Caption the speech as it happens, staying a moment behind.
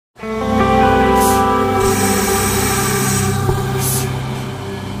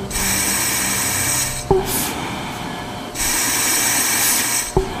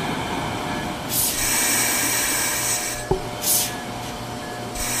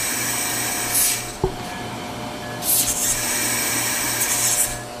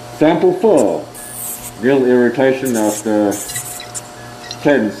Sample 4. Gill irritation after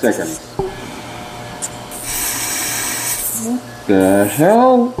 10 seconds. What the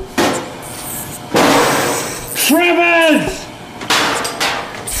hell? Travers!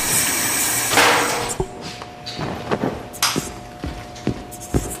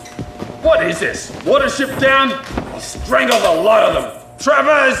 What is this? Watership down? I strangled a lot of them.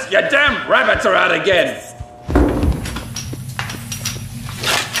 Travers, your damn rabbits are out again.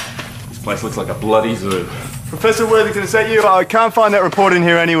 This place looks like a bloody zoo. Professor Worthington, is that you? I can't find that report in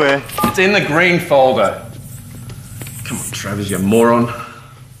here anywhere. It's in the green folder. Come on, Travers, you moron.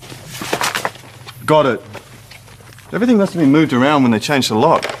 Got it. Everything must have been moved around when they changed the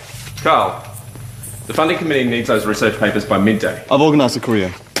lock. Carl, the funding committee needs those research papers by midday. I've organised a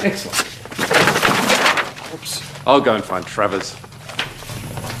courier. Excellent. Oops. I'll go and find Travers.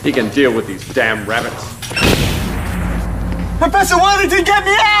 He can deal with these damn rabbits. Professor Worthington, get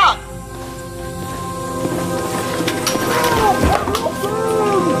me out!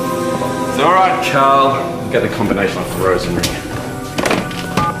 It's all right, Carl. I'll get the combination off the Rosenring.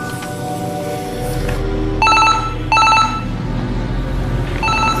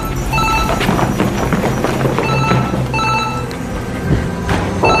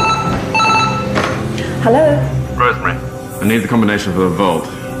 Hello? Rosemary, I need the combination for the vault.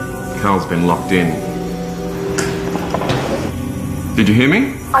 Carl's been locked in. Did you hear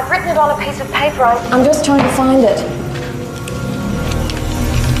me? I've written it on a piece of paper. I'm just trying to find it.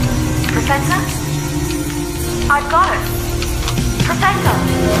 Professor? I've got it. Professor!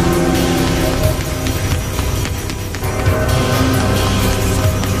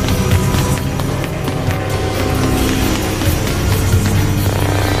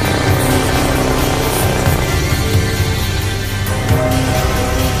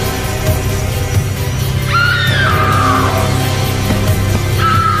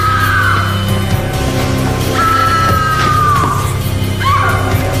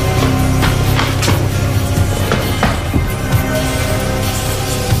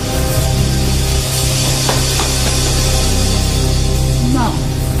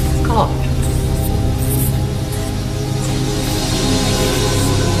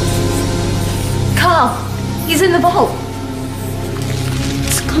 He's in the vault.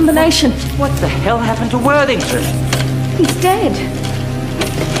 It's a combination. What the hell happened to Worthington? He's dead.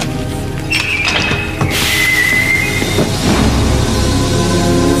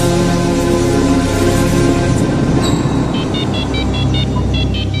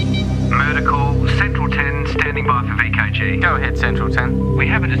 Murder call, Central 10, standing by for VKG. Go ahead, Central 10. We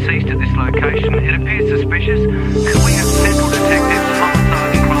have a deceased at this location. It appears suspicious. Could we have Central Detectives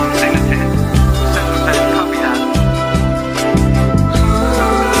homicide and crime scene attend? Central 10, copy that.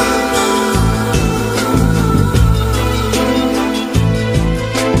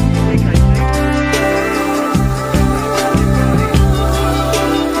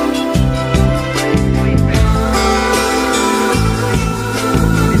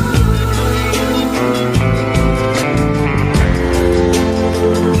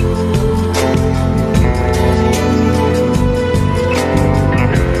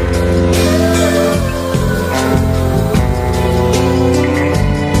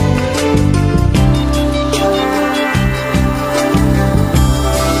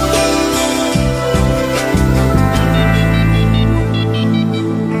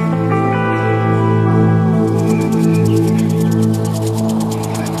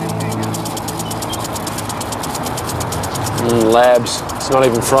 Labs. It's not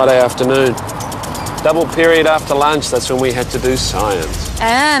even Friday afternoon. Double period after lunch, that's when we had to do science.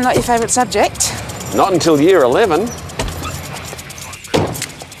 And not your favourite subject? Not until year 11.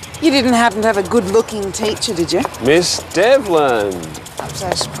 You didn't happen to have a good-looking teacher, did you? Miss Devlin. I'm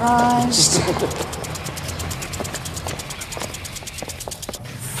so surprised.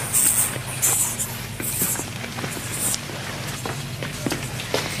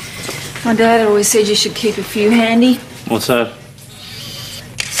 My dad always said you should keep a few handy. What's that?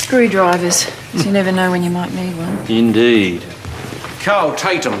 Screwdrivers, so you never know when you might need one. Indeed. Carl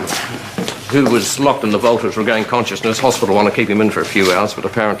Tatum, who was locked in the vault, has regained consciousness. Hospital want to keep him in for a few hours, but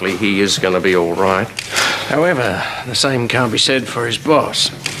apparently he is going to be all right. However, the same can't be said for his boss.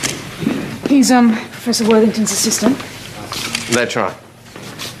 He's, Professor Worthington's assistant. That's right.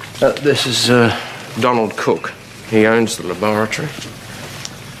 This is Donald Cook. He owns the laboratory.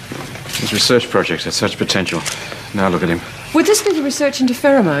 His research project had such potential. Now look at him. Would this be the research into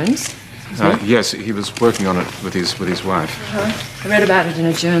pheromones? Yes, he was working on it with his wife. I read about it in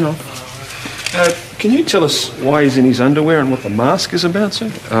a journal. Can you tell us why he's in his underwear and what the mask is about,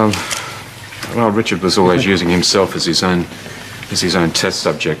 sir? Well, Richard was always using himself as his own He's his own test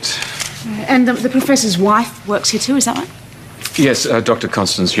subject. And the professor's wife works here too, is that right? Yes, Dr.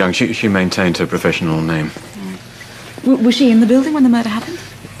 Constance Young. She maintained her professional name. Was she in the building when the murder happened?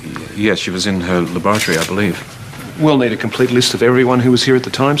 Yes, she was in her laboratory, I believe. We'll need a complete list of everyone who was here at the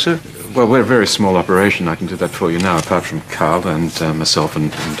time, sir. Well, we're a very small operation. I can do that for you now, apart from Carl and myself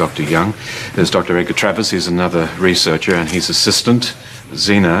and Dr. Young. There's Dr. Edgar Travers. He's another researcher, and his assistant,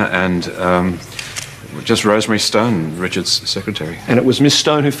 Zena, and just Rosemary Stone, Richard's secretary. And it was Miss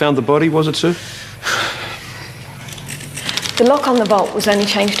Stone who found the body, was it, sir? The lock on the vault was only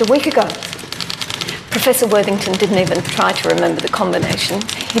changed a week ago. Professor Worthington didn't even try to remember the combination.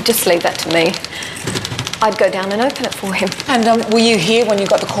 He'd just leave that to me. I'd go down and open it for him. And were you here when you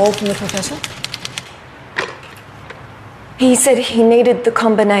got the call from the professor? He said he needed the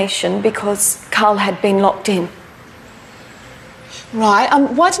combination because Carl had been locked in. Right.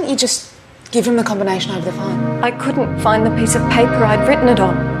 Why didn't you just give him the combination over the phone? I couldn't find the piece of paper I'd written it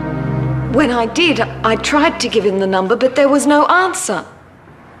on. When I did, I tried to give him the number, but there was no answer.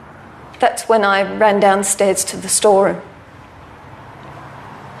 That's when I ran downstairs to the storeroom.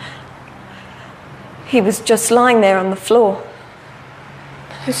 He was just lying there on the floor.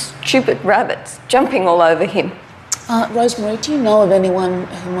 Those stupid rabbits jumping all over him. Rosemary, do you know of anyone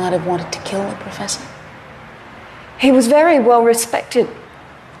who might have wanted to kill the professor? He was very well respected.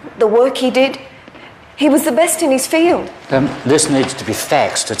 The work he did, he was the best in his field. This needs to be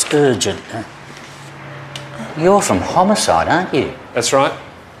faxed. It's urgent. You're from homicide, aren't you? That's right.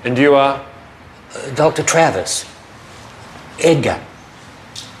 And you are? Dr. Travers. Edgar.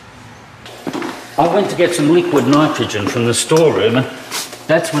 I went to get some liquid nitrogen from the storeroom, and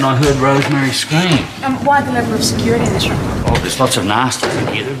that's when I heard Rosemary scream. Why the level of security in this room? Oh, there's lots of nasties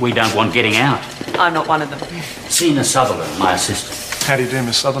in here that we don't want getting out. I'm not one of them. Zena Sutherland, my assistant. How do you do,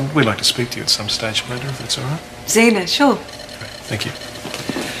 Miss Sutherland? We'd like to speak to you at some stage later, if that's all right. Zena, sure. Thank you.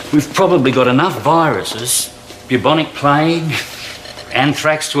 We've probably got enough viruses, bubonic plague,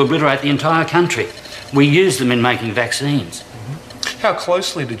 anthrax to obliterate the entire country. We use them in making vaccines. How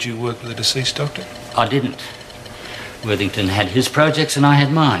closely did you work with the deceased doctor? I didn't. Worthington had his projects and I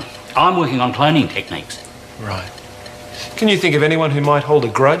had mine. I'm working on cloning techniques. Right. Can you think of anyone who might hold a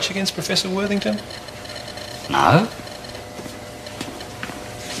grudge against Professor Worthington? No.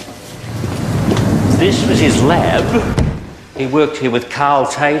 This was his lab. He worked here with Carl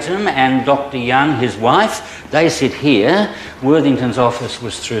Tatum and Dr. Young, his wife. They sit here. Worthington's office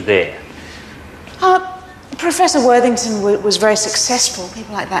was through there. Professor Worthington was very successful.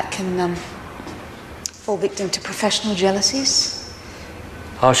 People like that can fall victim to professional jealousies.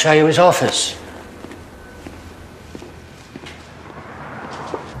 I'll show you his office.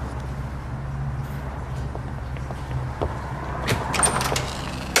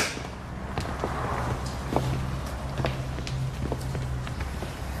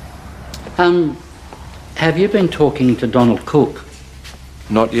 Have you been talking to Donald Cook?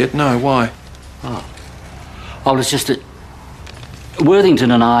 Not yet, no. Why? Oh, it's just that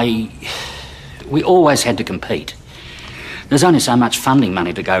Worthington and I, we always had to compete. There's only so much funding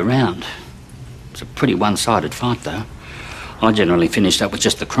money to go round. It's a pretty one-sided fight, though. I generally finished up with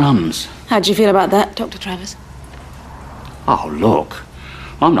just the crumbs. How'd you feel about that, Dr. Travers? Oh, look,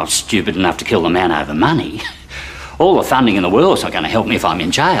 I'm not stupid enough to kill the man over money. All the funding in the world's not going to help me if I'm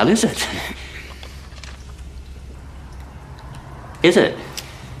in jail, is it? Is it?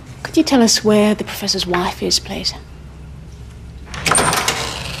 Could you tell us where the professor's wife is, please?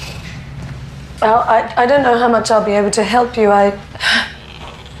 Well, I don't know how much I'll be able to help you.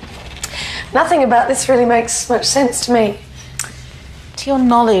 Nothing about this really makes much sense to me. To your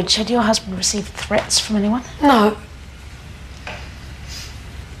knowledge, had your husband received threats from anyone? No.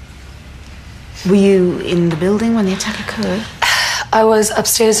 Were you in the building when the attack occurred? I was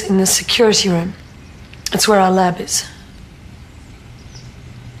upstairs in the security room. It's where our lab is.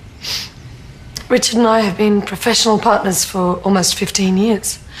 Richard and I have been professional partners for almost 15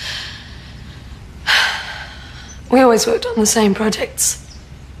 years. We always worked on the same projects.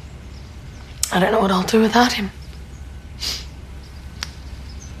 I don't know what I'll do without him.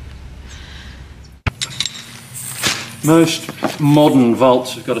 Most modern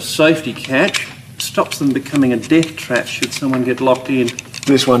vaults have got a safety catch. It stops them becoming a death trap should someone get locked in.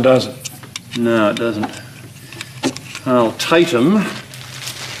 This one doesn't. No, it doesn't. Carl Tatum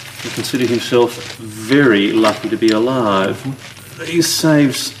will consider himself very lucky to be alive. These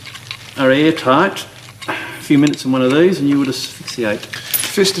safes are airtight. A few minutes in one of these and you would asphyxiate.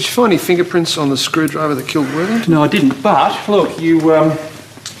 Fist, did you find any fingerprints on the screwdriver that killed Worthington? No, I didn't. But, look, you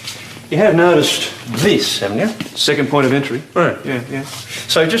have noticed this, haven't you? Second point of entry. Right. Yeah.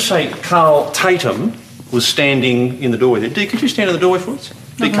 So just say Carl Tatum was standing in the doorway there. Dee, could you stand in the doorway for us?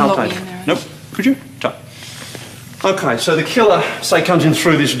 Dee, Carl Tatum. Nope. Could you? Tuck. Okay, so the killer, say, comes in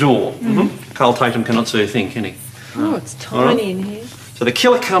through this door. Carl Tatum cannot see a thing, can he? Oh, it's tiny in here. So the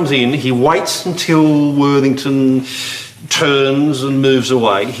killer comes in, he waits until Worthington turns and moves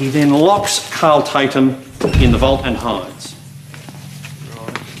away. He then locks Carl Tatum in the vault and hides.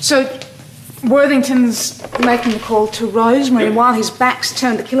 So Worthington's making the call to Rosemary, and while his back's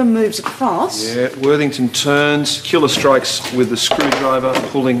turned, the killer moves across. Yeah, Worthington turns, killer strikes with the screwdriver,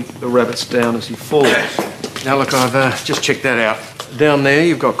 pulling the rabbits down as he falls. Now look, I've just checked that out. Down there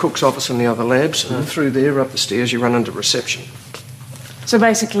you've got Cook's office and the other labs. Through there, up the stairs, you run into reception. So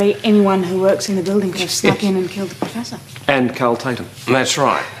basically, anyone who works in the building could have snuck in and killed the professor. And Carl Tatum. That's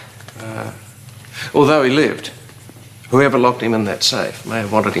right. Although he lived, whoever locked him in that safe may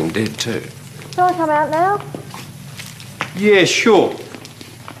have wanted him dead too. Shall I come out now? Yeah, sure.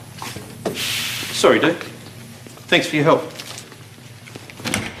 Sorry, Dick. Thanks for your help.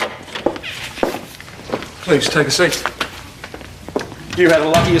 Please, take a seat. You had a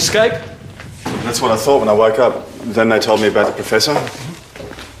lucky escape? That's what I thought when I woke up. Then they told me about the professor.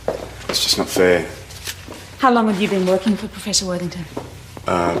 It's just not fair. How long have you been working for Professor Worthington?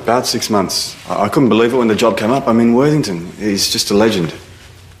 About 6 months. I couldn't believe it when the job came up. I mean, Worthington, he's just a legend.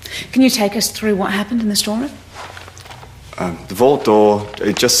 Can you take us through what happened in the storeroom? The vault door,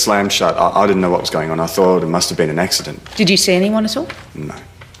 it just slammed shut. I didn't know what was going on. I thought it must have been an accident. Did you see anyone at all? No.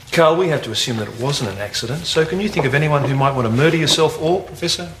 Carl, we have to assume that it wasn't an accident, so can you think of anyone who might want to murder yourself or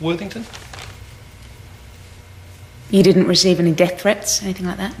Professor Worthington? You didn't receive any death threats, anything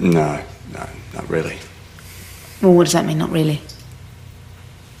like that? No, not really. Well, what does that mean, not really?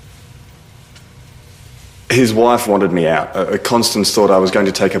 His wife wanted me out. Constance thought I was going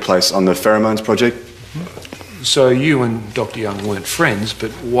to take her place on the pheromones project. So you and Dr. Young weren't friends,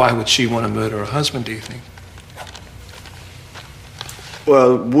 but why would she want to murder her husband, do you think?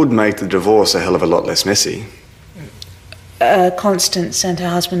 Well, it would make the divorce a hell of a lot less messy. Constance and her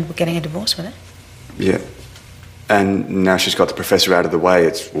husband were getting a divorce with it? Yeah. And now she's got the professor out of the way.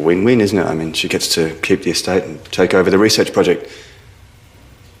 It's win-win, isn't it? I mean, she gets to keep the estate and take over the research project,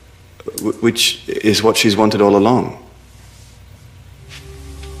 which is what she's wanted all along.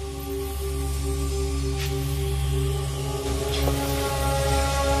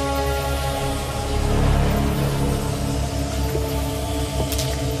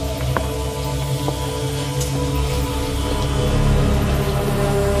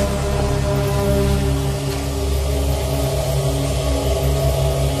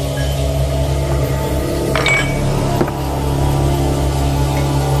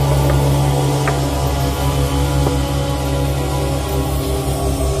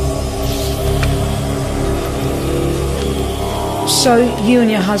 So you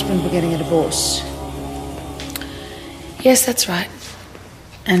and your husband were getting a divorce? Yes, that's right.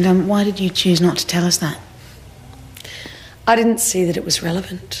 And why did you choose not to tell us that? I didn't see that it was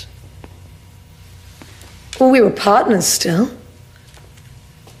relevant. Well, we were partners still.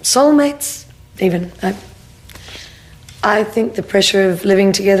 Soulmates, even. I think the pressure of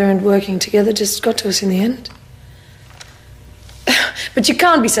living together and working together just got to us in the end. But you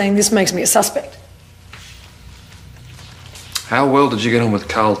can't be saying this makes me a suspect. How well did you get on with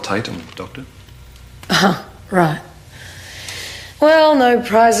Carl Tatum, Doctor? Right. Well, no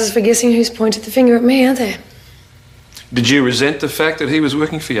prizes for guessing who's pointed the finger at me, are there? Did you resent the fact that he was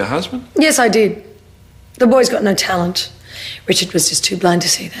working for your husband? Yes, I did. The boy's got no talent. Richard was just too blind to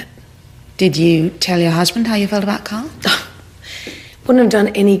see that. Did you tell your husband how you felt about Carl? Wouldn't have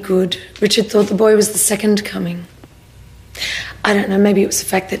done any good. Richard thought the boy was the second coming. I don't know, maybe it was the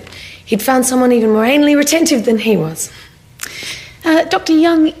fact that he'd found someone even more anally retentive than he was. Dr.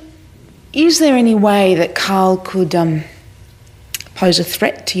 Young, is there any way that Carl could pose a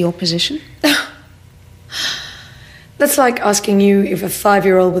threat to your position? That's like asking you if a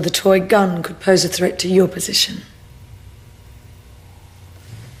 5-year-old with a toy gun could pose a threat to your position.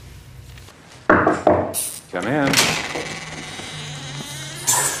 Come in.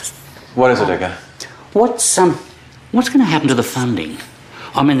 What is it, Edgar? What's going to happen to the funding?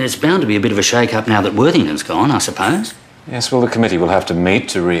 I mean, there's bound to be a bit of a shake-up now that Worthington's gone, I suppose. Yes, well, the committee will have to meet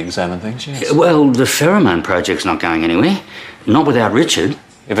to re-examine things, yes. Well, the pheromone project's not going anywhere. Not without Richard.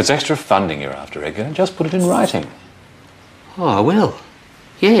 If it's extra funding you're after, Edgar, just put it in writing. Oh, I will.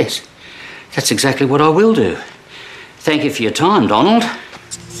 Yes. That's exactly what I will do. Thank you for your time, Donald.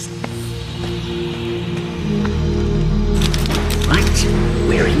 Right.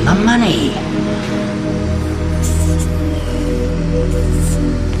 We're in the money.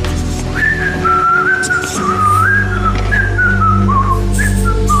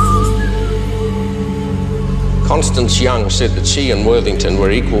 Constance Young said that she and Worthington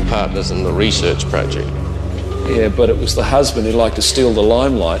were equal partners in the research project. Yeah, but it was the husband who liked to steal the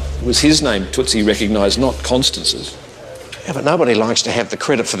limelight. It was his name Tootsie recognised, not Constance's. Yeah, but nobody likes to have the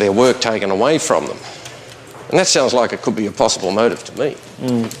credit for their work taken away from them. And that sounds like it could be a possible motive to me.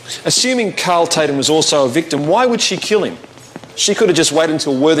 Assuming Carl Tatum was also a victim, why would she kill him? She could have just waited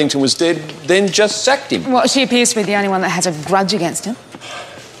until Worthington was dead, then just sacked him. Well, she appears to be the only one that has a grudge against him.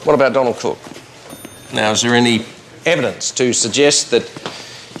 What about Donald Cook? Now, is there any evidence to suggest that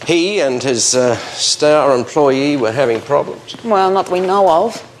he and his star employee were having problems? Well, not that we know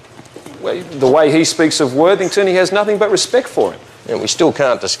of. Well, the way he speaks of Worthington, he has nothing but respect for him. And we still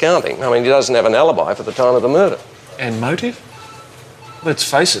can't discount him. I mean, he doesn't have an alibi for the time of the murder. And motive? Let's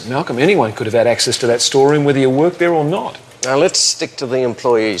face it, Malcolm, anyone could have had access to that storeroom whether you worked there or not. Now, let's stick to the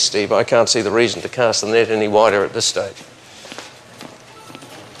employees, Steve. I can't see the reason to cast the net any wider at this stage.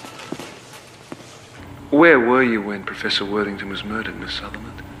 Where were you when Professor Worthington was murdered, Miss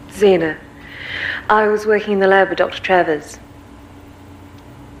Sutherland? Zena. I was working in the lab with Dr. Travers.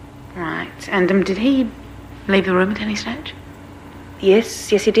 Right. And did he leave the room at any stage? Yes,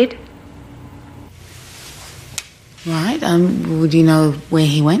 he did. Right. Would you know where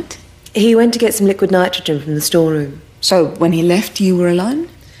he went? He went to get some liquid nitrogen from the storeroom. So when he left, you were alone?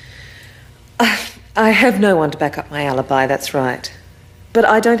 I have no one to back up my alibi, that's right. But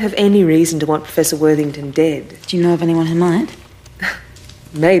I don't have any reason to want Professor Worthington dead. Do you know of anyone who might?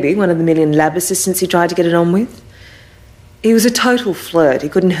 Maybe one of the million lab assistants he tried to get it on with. He was a total flirt. He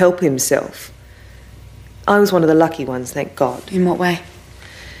couldn't help himself. I was one of the lucky ones, thank God. In what way?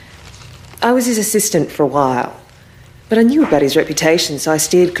 I was his assistant for a while. But I knew about his reputation, so I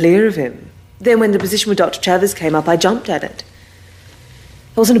steered clear of him. Then when the position with Dr. Travers came up, I jumped at it.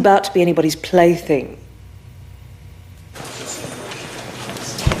 I wasn't about to be anybody's plaything.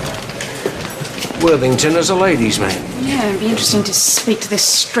 Worthington is a ladies' man. Yeah, it'd be interesting to speak to this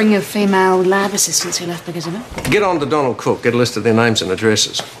string of female lab assistants who left because of it. Get on to Donald Cook, get a list of their names and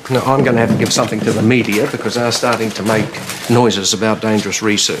addresses. Now, I'm going to have to give something to the media because they're starting to make noises about dangerous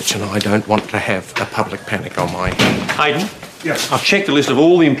research, and I don't want to have a public panic on my hands. Hayden? Yes. I've checked the list of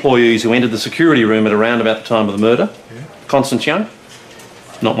all the employees who entered the security room at around about the time of the murder. Yeah. Constance Young?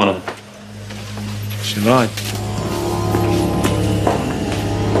 Not one of them. She lied.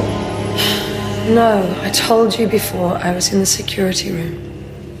 No, I told you before I was in the security room.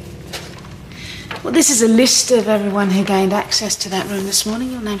 Well, this is a list of everyone who gained access to that room this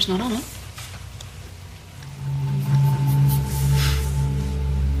morning. Your name's not on it.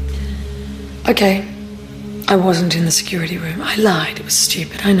 Okay, I wasn't in the security room. I lied. It was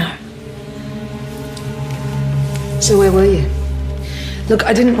stupid, I know. So where were you? Look,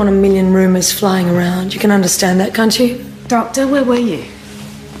 I didn't want a million rumours flying around. You can understand that, can't you? Doctor, where were you?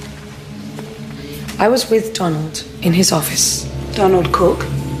 I was with Donald in his office. Donald Cook,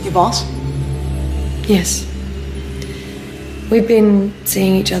 your boss? Yes. We've been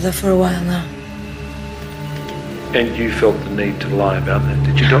seeing each other for a while now. And you felt the need to lie about that,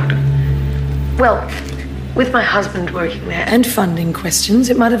 did you, Doctor? Well, with my husband working there and funding questions,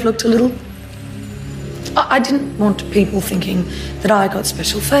 it might have looked a little... I didn't want people thinking that I got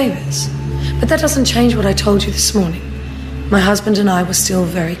special favours. But that doesn't change what I told you this morning. My husband and I were still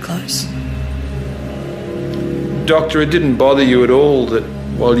very close. Doctor, it didn't bother you at all that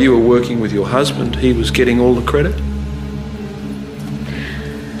while you were working with your husband, he was getting all the credit?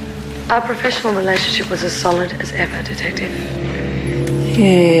 Our professional relationship was as solid as ever, Detective.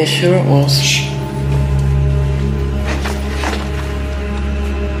 Yeah, sure it was.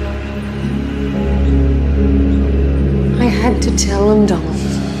 I had to tell him,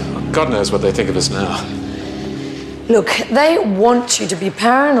 Donald. God knows what they think of us now. Look, they want you to be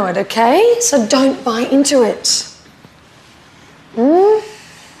paranoid, okay? So don't buy into it.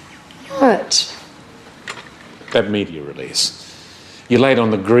 What? That media release. You laid on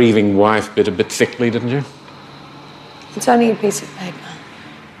the grieving wife bit a bit thickly, didn't you? It's only a piece of paper.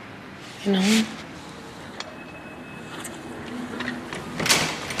 You know?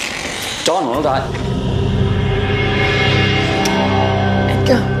 Donald,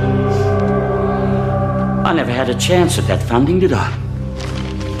 Edgar. I never had a chance at that funding, did I?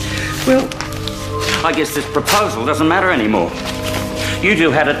 Well, I guess this proposal doesn't matter anymore. You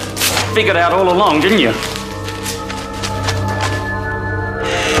two had it figured out all along, didn't you?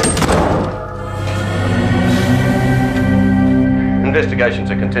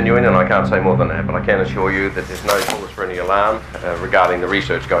 Investigations are continuing, and I can't say more than that, but I can assure you that there's no cause for any alarm regarding the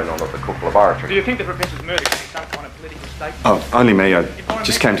research going on at the Cook Laboratory. Do you think the Professor's murder could be some kind of political statement? Oh, only me. I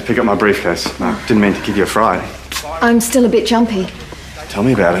just came to pick up my briefcase. No, didn't mean to give you a fright. I'm still a bit jumpy. Tell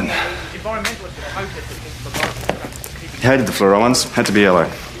me about it. Environmentalists at a protest against the laboratory. He hated the fluoro ones. Had to be yellow.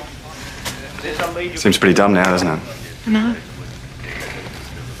 Seems pretty dumb now, doesn't it? No.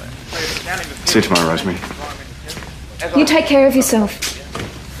 See you tomorrow, Rosemary. You take care of yourself.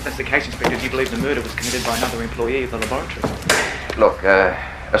 If that's the case, Inspector, do you believe the murder was committed by another employee of the laboratory? Look,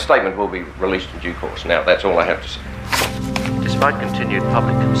 a statement will be released in due course. Now, that's all I have to say. Despite continued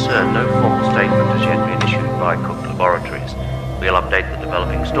public concern, no formal statement has yet been issued by Cook Laboratories. We'll update the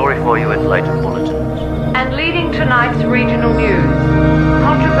developing story for you in later bulletins. And leading tonight's regional news,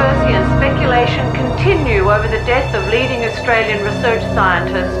 controversy and speculation continue over the death of leading Australian research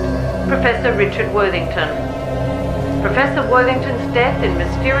scientist, Professor Richard Worthington. Professor Worthington's death in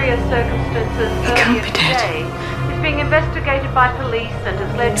mysterious circumstances earlier today is being investigated by police and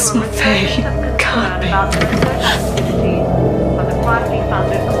has led to a resurgence of concern about the research activities of the privately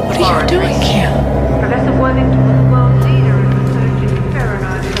funded What are you doing here? Professor Worthington was the world leader in research into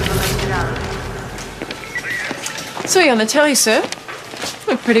ferronodes and molecular. Saw you on the telly, sir.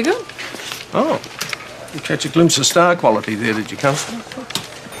 Look pretty good. Oh, you catch a glimpse of star quality there, did you, Constable?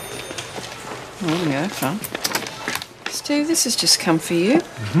 There we go, fun. Steve, this has just come for you.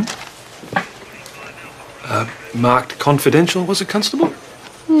 Marked confidential, was it, Constable?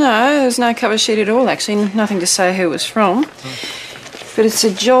 No, there's no cover sheet at all, actually. Nothing to say who it was from. But it's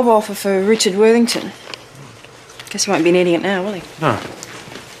a job offer for Richard Worthington. Guess he won't be needing it now, will he? No.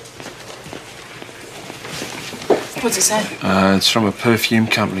 What's it say? It's from a perfume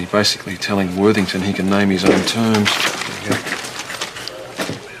company, basically telling Worthington he can name his own terms. There you go.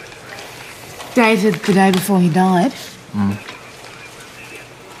 Dated the day before he died.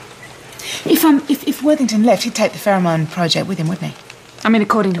 If Worthington left, he'd take the pheromone project with him, wouldn't he? I mean,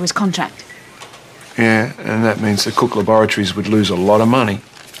 according to his contract. Yeah, and that means the Cook Laboratories would lose a lot of money.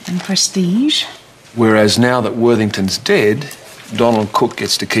 And prestige. Whereas now that Worthington's dead, Donald Cook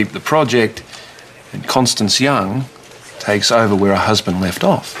gets to keep the project and Constance Young takes over where her husband left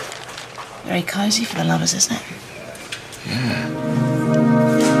off. Very cosy for the lovers, isn't it? Yeah.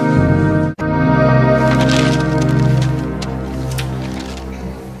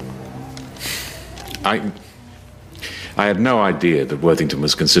 I had no idea that Worthington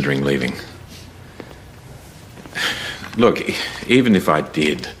was considering leaving. Look, even if I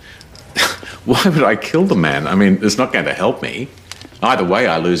did, why would I kill the man? I mean, it's not going to help me. Either way,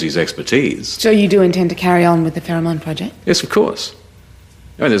 I lose his expertise. So you do intend to carry on with the pheromone project? Yes, of course.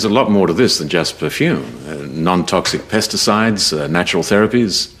 I mean, there's a lot more to this than just perfume. Non-toxic pesticides, natural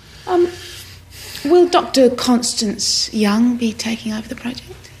therapies. Will Dr. Constance Young be taking over the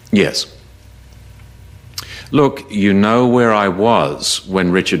project? Yes. Look, you know where I was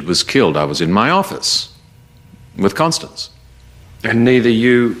when Richard was killed. I was in my office with Constance. And neither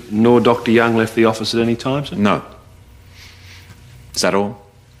you nor Dr. Young left the office at any time, sir? No. Is that all?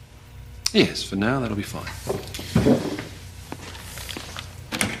 Yes, for now, that'll be fine.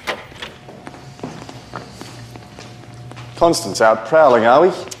 Constance, out prowling, are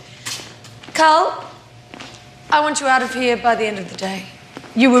we? Carl, I want you out of here by the end of the day.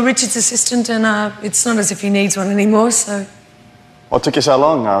 You were Richard's assistant, and it's not as if he needs one anymore, so... What took you so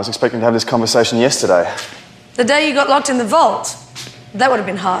long? I was expecting to have this conversation yesterday. The day you got locked in the vault, that would have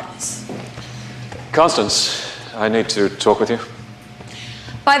been heartless. Constance, I need to talk with you.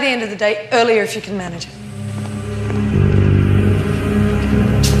 By the end of the day, earlier if you can manage it.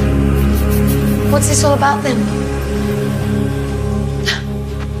 What's this all about, then?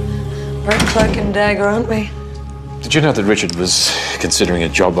 We're cloak and dagger, aren't we? Did you know that Richard was considering a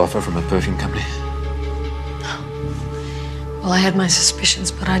job offer from a perfume company? Well, I had my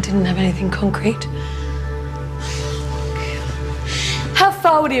suspicions, but I didn't have anything concrete. How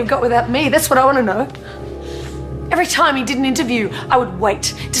far would he have got without me? That's what I want to know. Every time he did an interview, I would wait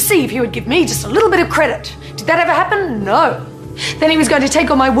to see if he would give me just a little bit of credit. Did that ever happen? No. Then he was going to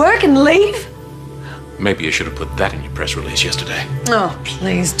take all my work and leave? Maybe you should have put that in your press release yesterday. Oh,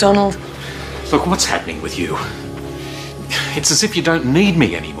 please, Donald. Look, what's happening with you? It's as if you don't need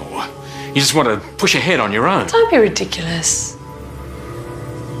me anymore. You just want to push ahead on your own. Don't be ridiculous.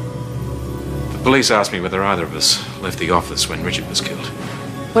 The police asked me whether either of us left the office when Richard was killed.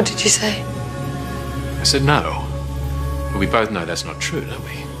 What did you say? I said no. But we both know that's not true, don't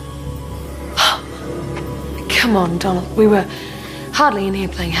we? Come on, Donald. We were hardly in here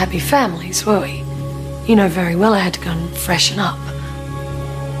playing happy families, were we? You know very well I had to go and freshen up.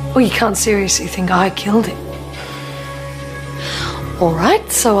 Well, you can't seriously think I killed him. All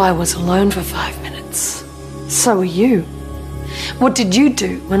right, so I was alone for 5 minutes. So were you. What did you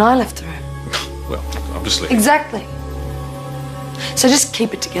do when I left the room? Well, obviously... Exactly. So just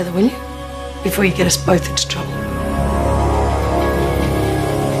keep it together, will you? Before you get us both into trouble.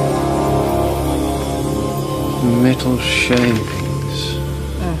 Metal shavings.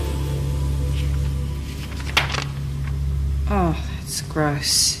 Oh, that's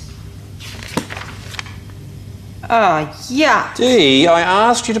gross. Oh, yeah. Dee, I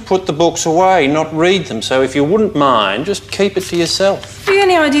asked you to put the books away, not read them, so if you wouldn't mind, just keep it to yourself. Have you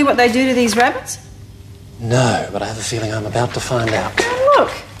any idea what they do to these rabbits? No, but I have a feeling I'm about to find out.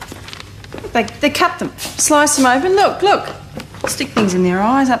 Oh, look. They cut them, slice them open. Look. Stick things in their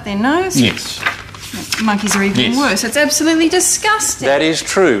eyes, up their nose. Yes. Monkeys are even worse. It's absolutely disgusting. That is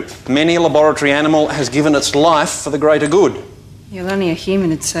true. Many a laboratory animal has given its life for the greater good. Yeah, well, only a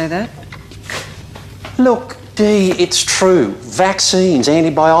human would say that. Look, Dee, it's true. Vaccines,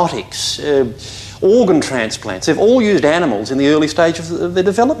 antibiotics, organ transplants, they've all used animals in the early stage of their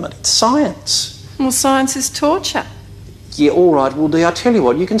development. It's science. Well, science is torture. Yeah, all right. Well, Dee, I tell you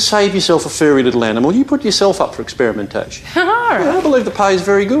what, you can save yourself a furry little animal. You put yourself up for experimentation. All right. Yeah, I believe the pay is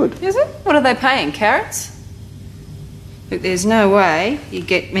very good. Is it? What are they paying? Carrots? Look, there's no way you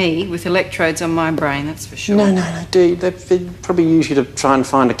get me with electrodes on my brain, that's for sure. No, Dee, they'd probably use you to try and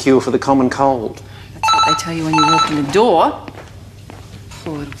find a cure for the common cold. That's what they tell you when you walk in the door.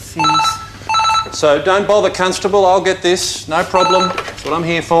 Poor little things. So don't bother, Constable. I'll get this. No problem. That's what I'm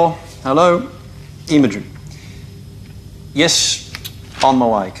here for. Hello? Imogen. Yes, on my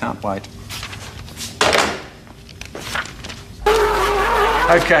way. Can't wait.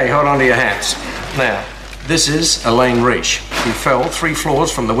 Okay, hold on to your hats. Now, this is Elaine Reach, who fell 3 floors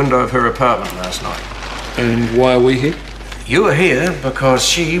from the window of her apartment last night. And why are we here? You are here because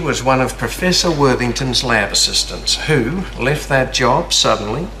she was one of Professor Worthington's lab assistants who left that job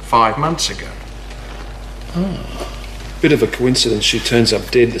suddenly 5 months ago. Oh. Bit of a coincidence she turns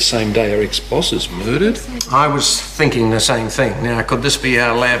up dead the same day her ex-boss is murdered. I was thinking the same thing. Now, could this be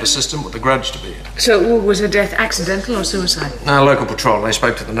our lab assistant with a grudge to bear? So, was her death accidental or suicide? No, local patrol. They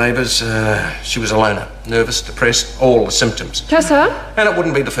spoke to the neighbours. She was a loner. Nervous, depressed, all the symptoms. Just her? And it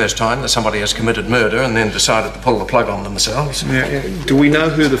wouldn't be the first time that somebody has committed murder and then decided to pull the plug on themselves. Yeah. Do we know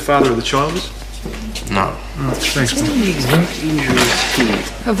who the father of the child is? No. Oh, thanks.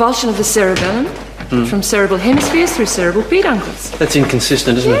 Avulsion of the cerebellum from cerebral hemispheres through cerebral peduncles. That's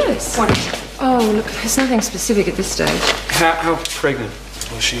inconsistent, isn't it? Yes. Oh, look, there's nothing specific at this stage. How pregnant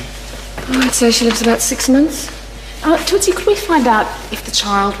was she? Oh, I'd say she lives about 6 months. Tootsie, could we find out if the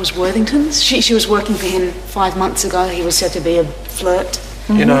child was Worthington's? She was working for him 5 months ago. He was said to be a flirt.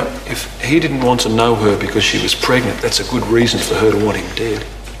 You know, if he didn't want to know her because she was pregnant, that's a good reason for her to want him dead.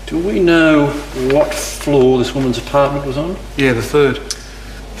 Do we know what floor this woman's apartment was on? Yeah, the 3rd.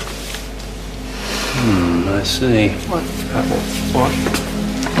 I see. What? What?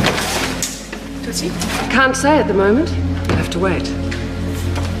 Tootsie? Can't say at the moment. You'll have to wait.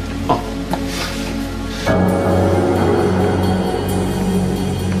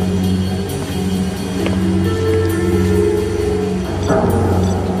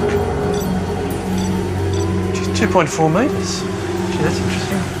 Just 2.4 metres. Gee, that's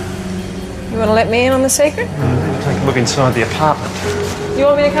interesting. You want to let me in on the secret? Maybe take a look inside the apartment. You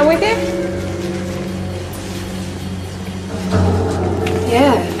want me to come with you?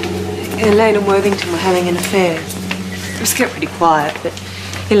 Yeah. Elaine and Worthington were having an affair. It was kept pretty quiet, but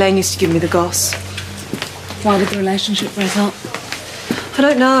Elaine used to give me the goss. Why did the relationship break up? I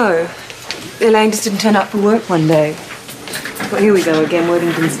don't know. Elaine just didn't turn up for work one day. Well, here we go again.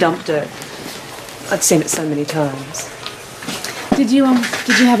 Worthington's dumped her. I'd seen it so many times. Did you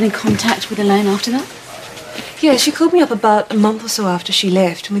have any contact with Elaine after that? Yeah, she called me up about a month or so after she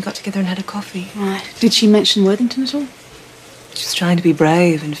left, and we got together and had a coffee. Right. Did she mention Worthington at all? She was trying to be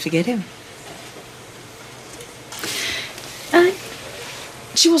brave and forget him.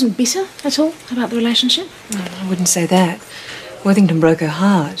 She wasn't bitter at all about the relationship? No, I wouldn't say that. Worthington broke her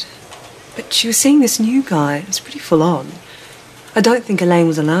heart. But she was seeing this new guy. It was pretty full on. I don't think Elaine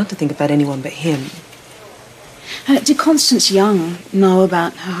was allowed to think about anyone but him. Did Constance Young know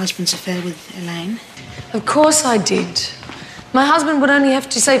about her husband's affair with Elaine? Of course I did. My husband would only have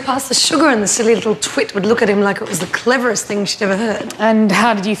to say pass the sugar and the silly little twit would look at him like it was the cleverest thing she'd ever heard. And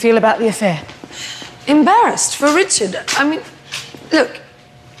how did you feel about the affair? Embarrassed for Richard. I mean, look,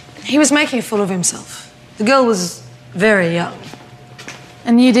 he was making a fool of himself. The girl was very young.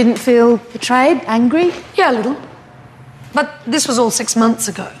 And you didn't feel betrayed, angry? Yeah, a little. But this was all 6 months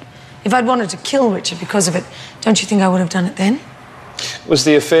ago. If I'd wanted to kill Richard because of it, don't you think I would have done it then? Was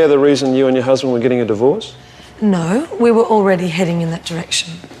the affair the reason you and your husband were getting a divorce? No, we were already heading in that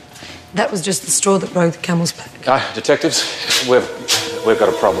direction. That was just the straw that broke the camel's back. Detectives, we've got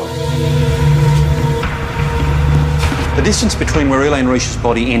a problem. The distance between where Elaine Reach's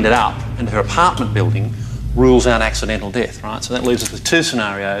body ended up and her apartment building rules out accidental death, right? So that leaves us with two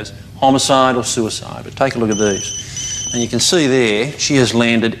scenarios, homicide or suicide. But take a look at these. And you can see there, she has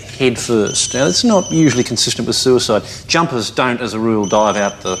landed head first. Now, that's not usually consistent with suicide. Jumpers don't, as a rule, dive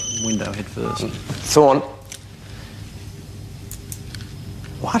out the window head first. Thorne.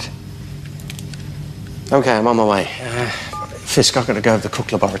 What? OK, I'm on my way. Fisk, I've got to go to the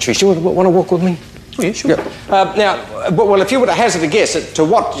Cook Laboratories. Do you want to walk with me? Oh, yeah, sure. Now, well, if you were to hazard a guess as to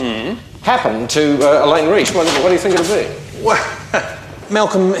what happened to Elaine Reach, what do you think it'll be? Well,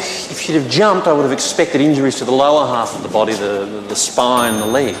 Malcolm, if she'd have jumped, I would have expected injuries to the lower half of the body, the spine, the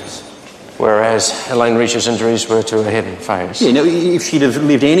legs. Whereas Elaine Reach's injuries were to her head and face. Yeah, now, if she'd have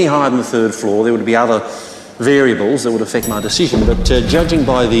lived any higher than the third floor, there would be other variables that would affect my decision. But judging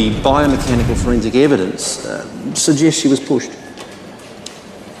by the biomechanical forensic evidence, suggests she was pushed.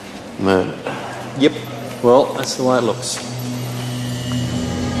 Murder. Yep. Well, that's the way it looks.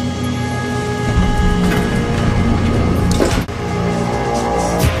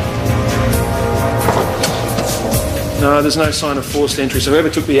 No, there's no sign of forced entry, so whoever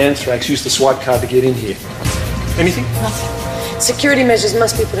took the anthrax used the swipe card to get in here. Anything? Nothing. Security measures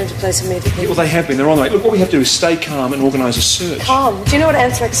must be put into place immediately. Yeah, well, they have been. They're on the way. Look, what we have to do is stay calm and organise a search. Calm? Do you know what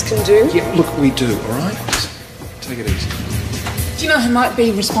anthrax can do? Yeah, look, we do, all right? Just take it easy. Do you know who might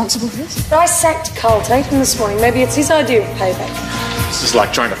be responsible for this? I sacked Carl Tatum this morning. Maybe it's his idea of payback. This is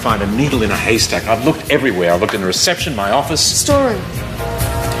like trying to find a needle in a haystack. I've looked everywhere. I've looked in the reception, my office. Storeroom.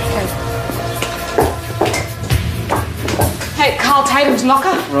 Hey, Carl Tatum's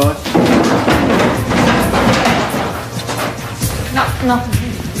locker? Right. No,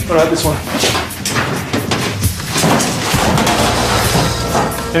 nothing. All right, this one.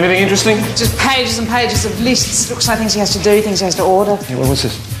 Anything interesting? Just pages and pages of lists. Looks like things he has to do, things he has to order. Yeah, well, what's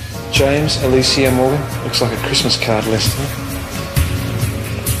this? James Alicia Morgan. Looks like a Christmas card list, huh?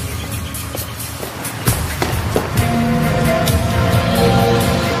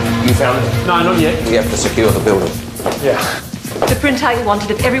 You found it? No, not yet. We have to secure the building. Yeah. The printout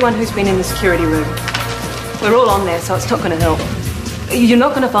wanted of everyone who's been in the security room. We're all on there, so it's not going to help. You're not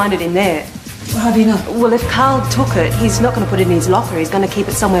going to find it in there. Well, how do you know? Well, if Carl took it, he's not going to put it in his locker. He's going to keep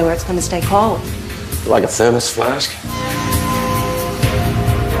it somewhere where it's going to stay cold. Like a thermos flask?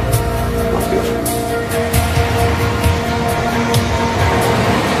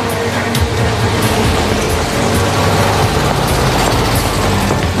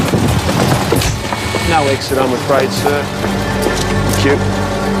 No exit, I'm afraid, sir. Thank you.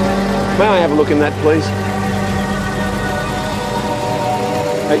 May I have a look in that, please?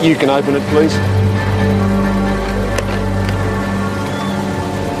 You can open it, please.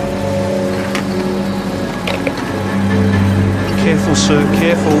 Careful, sir,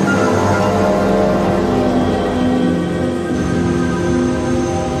 careful.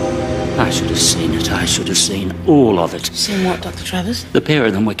 I should have seen it. I should have seen all of it. Seen what, Dr. Travers? The pair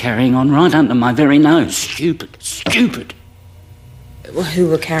of them were carrying on right under my very nose. Stupid. Stupid. Well, who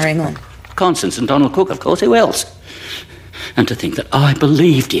were carrying on? Constance and Donald Cook, of course. Who else? And to think that I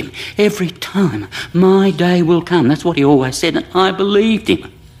believed him every time. My day will come. That's what he always said, and I believed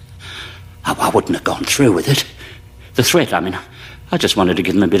him. I wouldn't have gone through with it. The threat, I mean, I just wanted to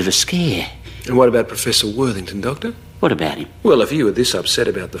give him a bit of a scare. And what about Professor Worthington, Doctor? What about him? Well, if you were this upset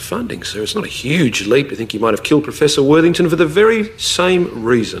about the funding, sir, it's not a huge leap to think you might have killed Professor Worthington for the very same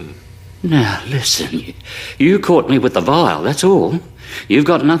reason. Now, listen, you caught me with the vial, that's all. You've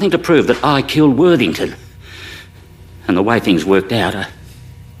got nothing to prove that I killed Worthington. And the way things worked out,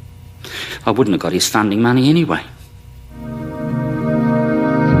 I wouldn't have got his funding money anyway.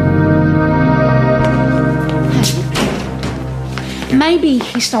 Maybe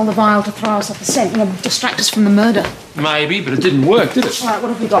he stole the vial to throw us off the scent, distract us from the murder. Maybe, but it didn't work, did it? All right, what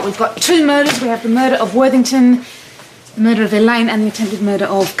have we got? We've got two murders. We have the murder of Worthington, the murder of Elaine, and the attempted murder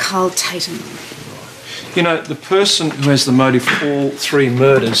of Carl Tatum. You know, the person who has the motive for all three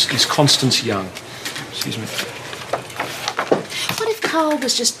murders is Constance Young. Excuse me. What if Carl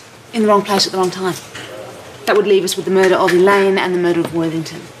was just in the wrong place at the wrong time? That would leave us with the murder of Elaine and the murder of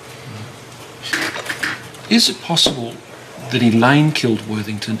Worthington. Is it possible that Elaine killed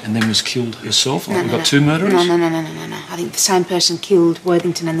Worthington and then was killed herself? Like we've got two murderers? No. I think the same person killed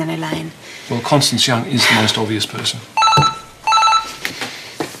Worthington and then Elaine. Well, Constance Young is the most obvious person.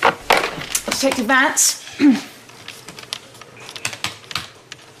 Detective Vance.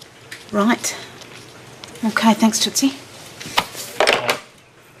 Right. OK, thanks, Tootsie.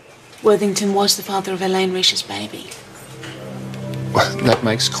 Worthington was the father of Elaine Reach's baby. Well, that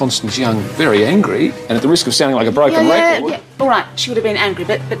makes Constance Young very angry, and at the risk of sounding like a broken record... Yeah. All right, she would have been angry,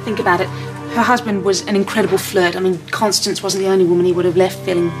 but think about it. Her husband was an incredible flirt. I mean, Constance wasn't the only woman he would have left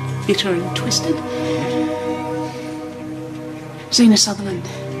feeling bitter and twisted. Zena Sutherland.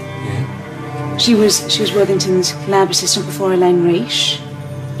 Yeah? She was Worthington's lab assistant before Elaine Reish.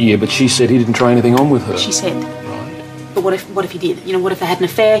 Yeah, but she said he didn't try anything on with her. She said. But what if he did? You know, what if they had an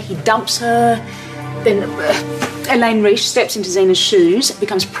affair, he dumps her, then Elaine Reish steps into Zena's shoes,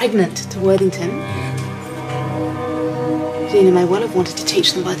 becomes pregnant to Worthington. Zena may well have wanted to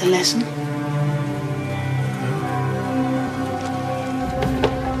teach them both a lesson.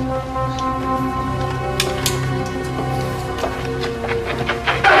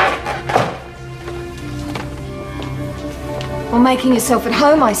 Well, making yourself at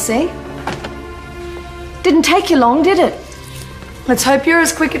home, I see. Didn't take you long, did it? Let's hope you're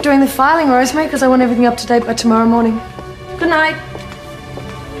as quick at doing the filing, Rosemary, because I want everything up to date by tomorrow morning. Good night.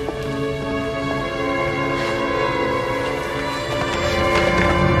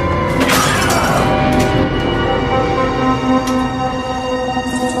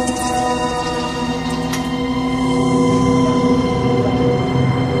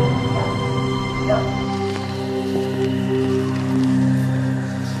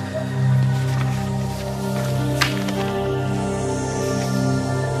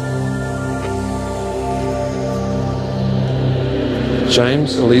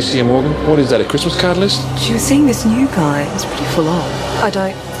 James, Alicia, Morgan. What is that, a Christmas card list? She was seeing this new guy. It was pretty full on. I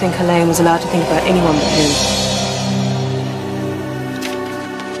don't think Elaine was allowed to think about anyone but him.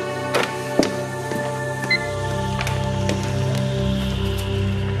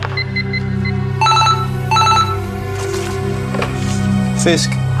 Fisk.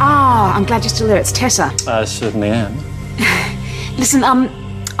 Ah, I'm glad you're still there. It's Tessa. I certainly am. Listen,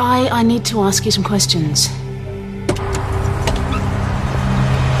 I need to ask you some questions.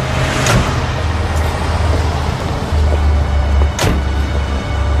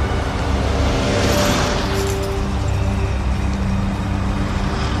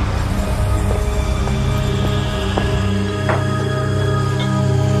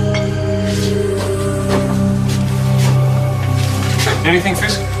 Anything,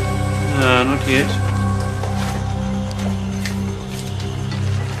 Fisk? Not yet.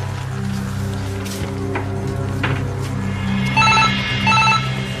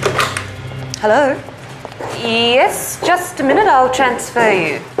 Hello? Yes, just a minute, I'll transfer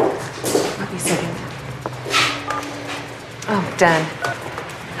you. Wait a second. Oh, Dan.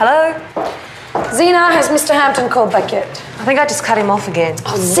 Hello? Zena, has Mr. Hampton called back yet? I think I just cut him off again.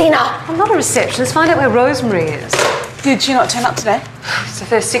 Oh, Zena! I'm not a receptionist. Find out where Rosemary is. Did she not turn up today? It's the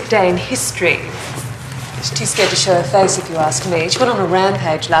first sick day in history. She's too scared to show her face, if you ask me. She went on a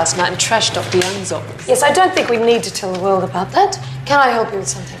rampage last night and trashed Dr. Young's office. Yes, I don't think we need to tell the world about that. Can I help you with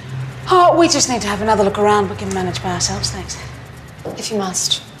something? Oh, we just need to have another look around. We can manage by ourselves, thanks. If you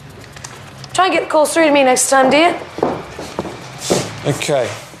must. Try and get the calls through to me next time, dear. Okay.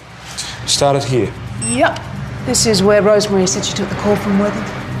 Start it here. Yep. This is where Rosemary said she took the call from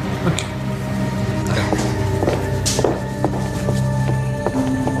Worthington. Okay.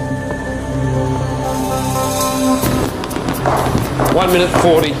 1 minute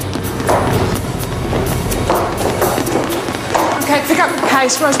 40. Okay, pick up the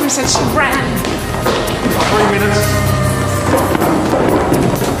pace. Rosemary said she ran. 3 minutes.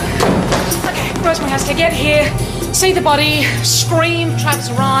 Okay, Rosemary has to get here, see the body, scream, Travis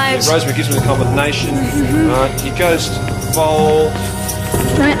arrives. Rosemary gives me the combination. Right, he goes to bowl.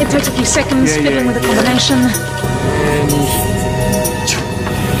 Right, it takes a few seconds, fiddling with the combination. And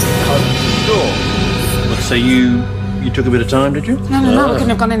open the door. Look, so you took a bit of time, did you? No, we couldn't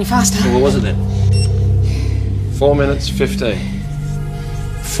have gone any faster. Well, what was it then? 4 minutes 15.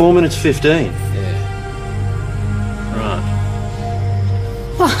 4 minutes 15? Yeah. Right.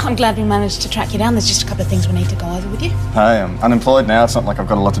 Well, I'm glad we managed to track you down. There's just a couple of things we need to go over with you. Hey, I'm unemployed now. It's not like I've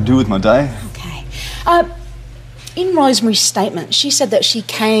got a lot to do with my day. Okay. In Rosemary's statement, she said that she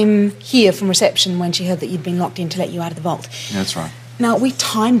came here from reception when she heard that you'd been locked in to let you out of the vault. Yeah, that's right. Now, we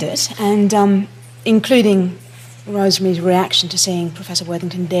timed it, and including Rosemary's reaction to seeing Professor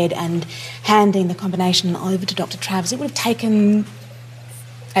Worthington dead and handing the combination over to Dr. Travers, it would have taken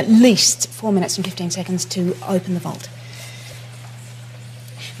at least 4 minutes and 15 seconds to open the vault.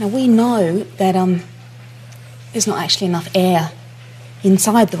 Now, we know that there's not actually enough air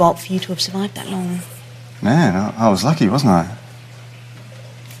inside the vault for you to have survived that long. Man, I was lucky, wasn't I?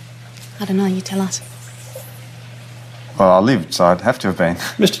 I don't know, you tell us. Well, I lived, so I'd have to have been.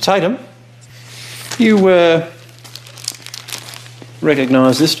 Mr. Tatum, you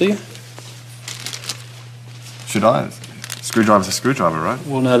recognise this, do you? Should I? Screwdriver's a screwdriver, right?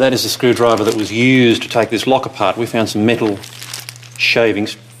 Well, no, that is the screwdriver that was used to take this lock apart. We found some metal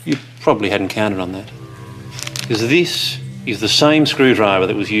shavings. You probably hadn't counted on that. Because this is the same screwdriver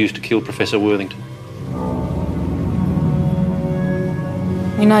that was used to kill Professor Worthington.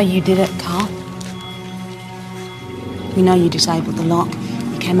 We know you did it, Carl. We know you disabled the lock.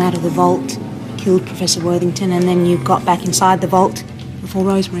 You came out of the vault, killed Professor Worthington, and then you got back inside the vault before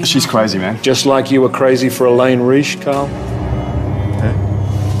Rosemary. She's crazy, man. Just like you were crazy for Elaine Reish, Carl. Huh?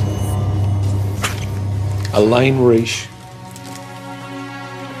 Elaine Reish.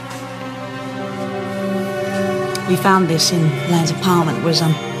 We found this in Elaine's apartment. It was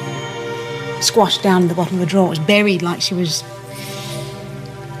squashed down in the bottom of a drawer. It was buried like she was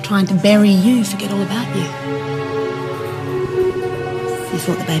trying to bury you, forget all about you. You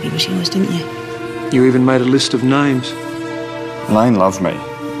thought the baby was yours, didn't you? You even made a list of names. Elaine loved me.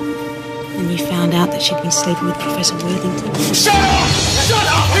 And you found out that she'd been sleeping with Professor Worthington. Shut up! Shut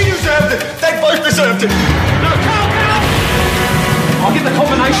up! He deserved it! They both deserved it! No, Carl! I'll get the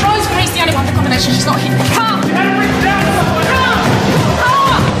combination. Rosemary's the only one with the combination. She's not here. Carl! You had it written down somewhere.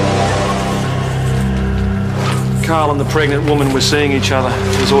 Carl and the pregnant woman were seeing each other.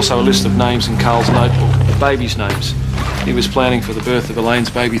 There's also a list of names in Carl's notebook, the babies' names. He was planning for the birth of Elaine's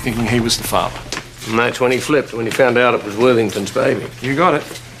baby, thinking he was the father. And that's when he flipped, when he found out it was Worthington's baby. You got it.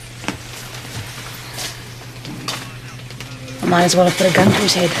 I might as well have put a gun to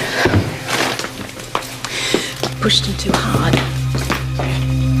his head. I pushed him too hard.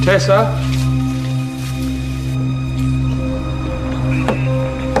 Tessa?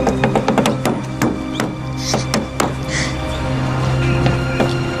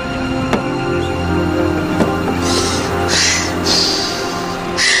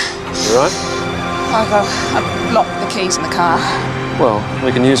 You right? I've locked the keys in the car. Well,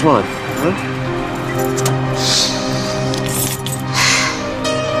 we can use mine.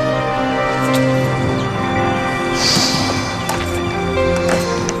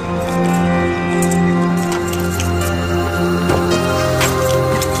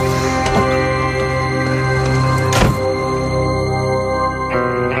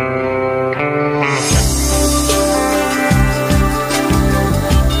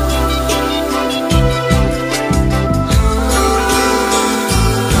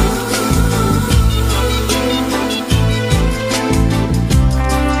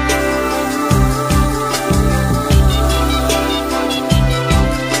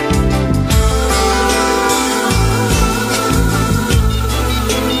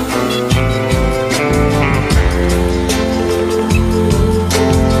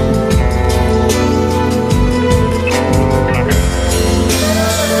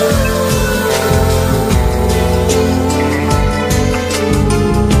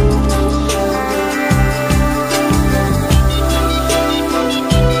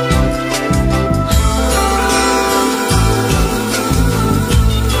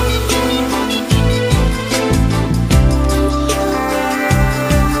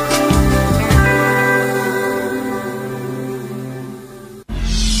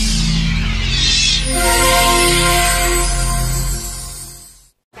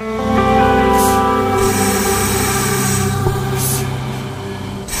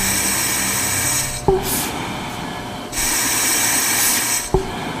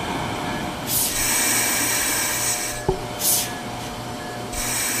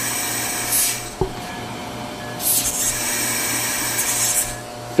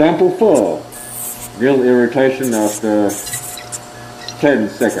 Sample 4. Real irritation after 10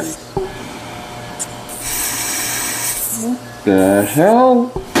 seconds. What the hell?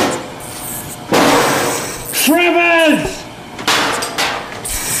 Travers!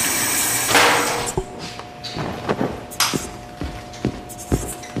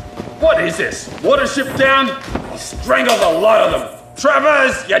 What is this? Watership down? I'll strangle the lot of them.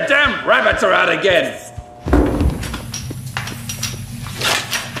 Travers, you damn rabbits are out again.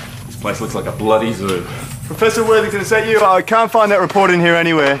 This place looks like a bloody zoo. Professor Worthington, is that you? I can't find that report in here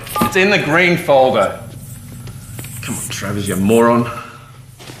anywhere. It's in the green folder. Come on, Travers, you moron.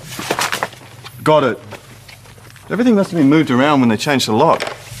 Got it. Everything must have been moved around when they changed the lock.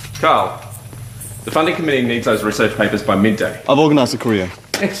 Carl, the funding committee needs those research papers by midday. I've organised a courier.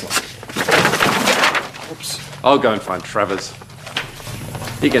 Excellent. Oops. I'll go and find Travers.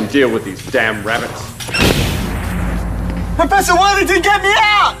 He can deal with these damn rabbits. Professor Worthington, get me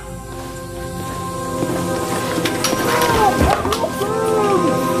out!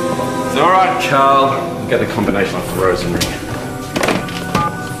 It's all right, Carl. I'll get the combination off Rosemary.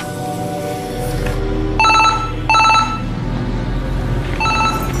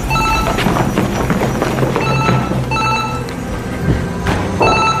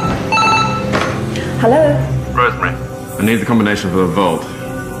 Hello? Rosemary. I need the combination for the vault.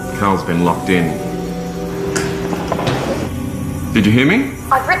 Carl's been locked in. Did you hear me?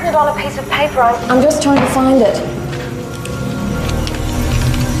 I've written it on a piece of paper. I'm just trying to find it.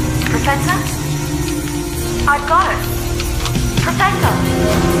 Professor? I've got it.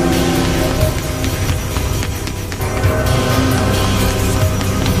 Professor!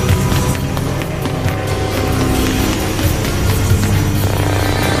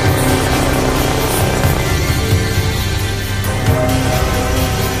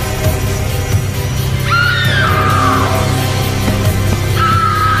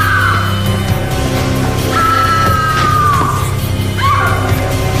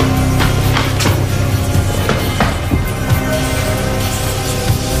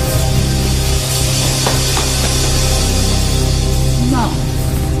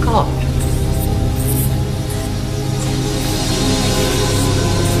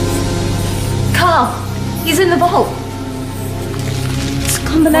 He's in the vault. It's a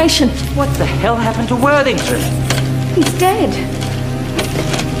combination. What the hell happened to Worthington? He's dead.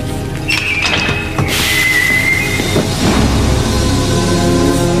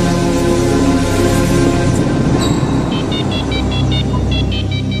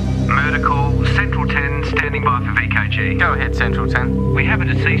 Murder call, Central 10, standing by for VKG. Go ahead, Central 10. We have a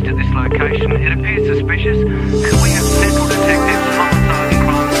deceased at this location. It appears suspicious. Could we have Central Detectives, Homicide and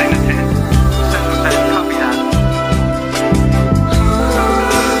Crime Scene attend? Central 10, copy that.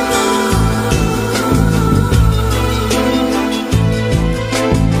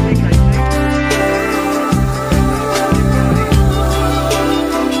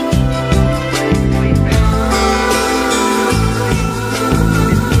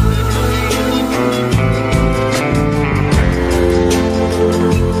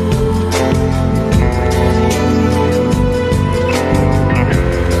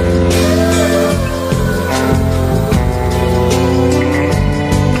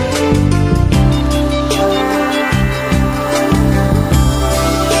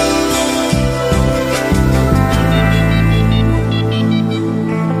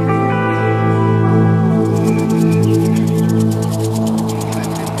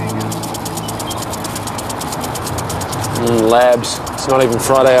 Labs. It's not even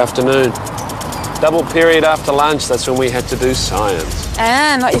Friday afternoon. Double period after lunch, that's when we had to do science.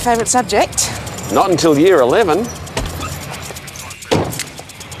 And not your favourite subject? Not until year 11.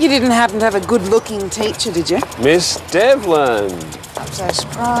 You didn't happen to have a good-looking teacher, did you? Miss Devlin. I'm so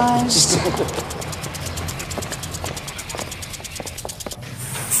surprised.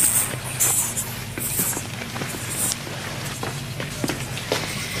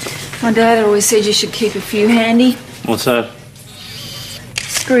 My dad always said you should keep a few handy. What's that?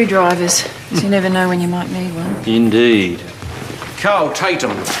 Screwdrivers, so you never know when you might need one. Indeed. Carl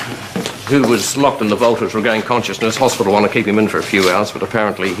Tatum, who was locked in the vault, has regained consciousness. Hospital want to keep him in for a few hours, but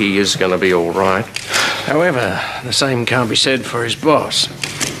apparently he is going to be all right. However, the same can't be said for his boss.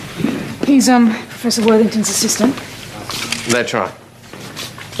 He's, Professor Worthington's assistant. That's right.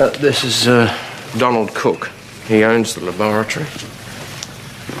 This is Donald Cook. He owns the laboratory.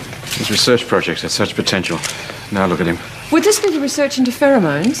 His research project had such potential. Now look at him. Would this be the research into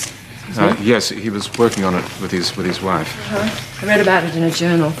pheromones? Yes, he was working on it with his wife. I read about it in a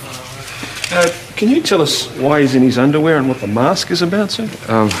journal. Can you tell us why he's in his underwear and what the mask is about, sir?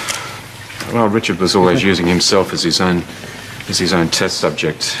 Well, Richard was always using himself as his own test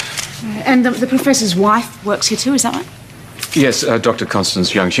subject. And the professor's wife works here too, is that right? Yes, Dr.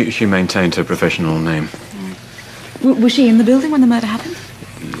 Constance Young. She maintained her professional name. Was she in the building when the murder happened?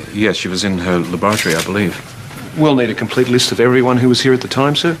 Yes, she was in her laboratory, I believe. We'll need a complete list of everyone who was here at the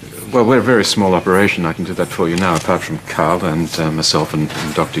time, sir. Well, we're a very small operation. I can do that for you now, apart from Carl and myself and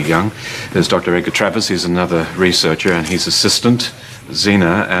Dr. Young. There's Dr. Edgar Travis. He's another researcher, and his assistant,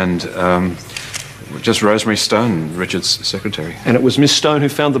 Zena, and just Rosemary Stone, Richard's secretary. And it was Miss Stone who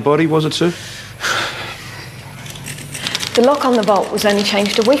found the body, was it, sir? The lock on the vault was only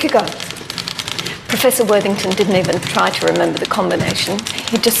changed a week ago. Professor Worthington didn't even try to remember the combination.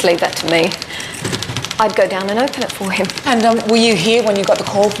 He'd just leave that to me. I'd go down and open it for him. And were you here when you got the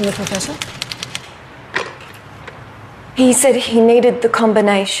call from the professor? He said he needed the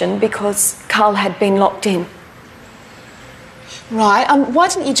combination because Carl had been locked in. Right. Why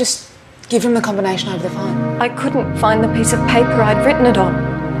didn't you just give him the combination over the phone? I couldn't find the piece of paper I'd written it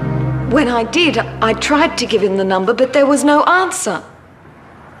on. When I did, I tried to give him the number, but there was no answer.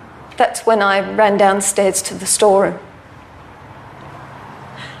 That's when I ran downstairs to the storeroom.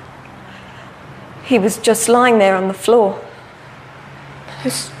 He was just lying there on the floor.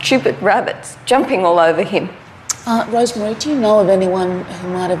 Those stupid rabbits jumping all over him. Rosemary, do you know of anyone who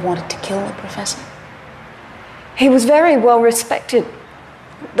might have wanted to kill the professor? He was very well respected.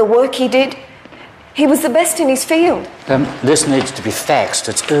 The work he did, he was the best in his field. This needs to be faxed.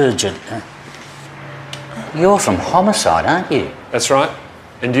 It's urgent. You're from homicide, aren't you? That's right.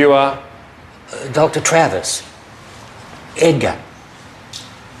 And you are? Dr. Travers. Edgar.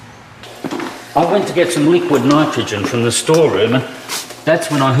 I went to get some liquid nitrogen from the storeroom, and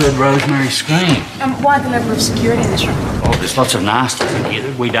that's when I heard Rosemary scream. Why the level of security in this room? Oh, there's lots of nasties in here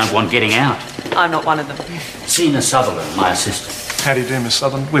that we don't want getting out. I'm not one of them. Zena Sutherland, my assistant. How do you do, Miss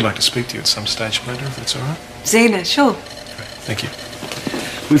Sutherland? We'd like to speak to you at some stage later, if that's all right. Zena, sure. Thank you.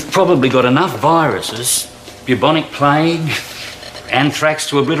 We've probably got enough viruses, bubonic plague, anthrax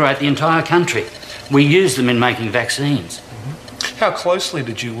to obliterate the entire country. We use them in making vaccines. How closely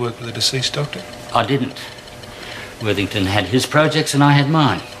did you work with the deceased doctor? I didn't. Worthington had his projects and I had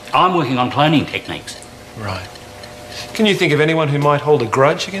mine. I'm working on cloning techniques. Right. Can you think of anyone who might hold a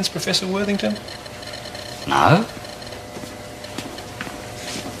grudge against Professor Worthington? No.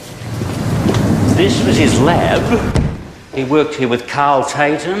 This was his lab. He worked here with Carl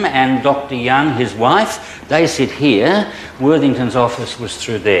Tatum and Dr. Young, his wife. They sit here. Worthington's office was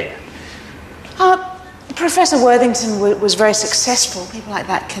through there. Professor Worthington was very successful. People like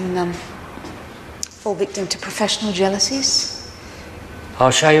that can fall victim to professional jealousies.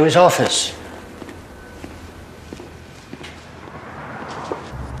 I'll show you his office.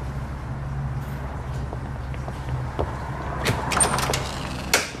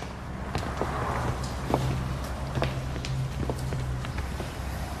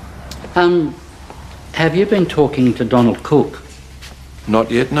 Have you been talking to Donald Cook? Not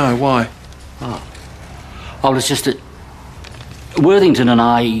yet, no. Why? Oh, it's just that Worthington and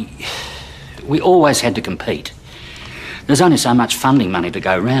I, we always had to compete. There's only so much funding money to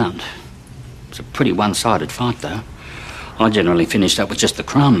go round. It's a pretty one-sided fight, though. I generally finished up with just the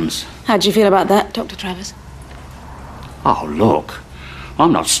crumbs. How do you feel about that, Dr. Travers? Oh, look,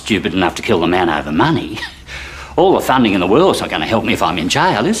 I'm not stupid enough to kill the man over money. All the funding in the world's not going to help me if I'm in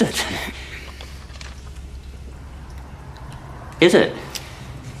jail, is it? Is it?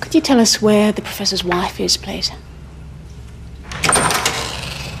 Could you tell us where the professor's wife is, please?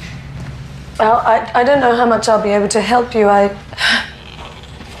 Well, I don't know how much I'll be able to help you.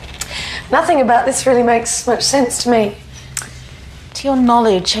 Nothing about this really makes much sense to me. To your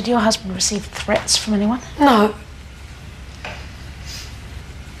knowledge, had your husband received threats from anyone? No.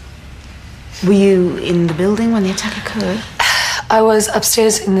 Were you in the building when the attack occurred? I was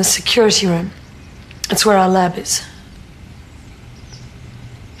upstairs in the security room. It's where our lab is.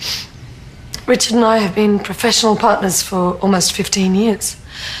 Richard and I have been professional partners for almost 15 years.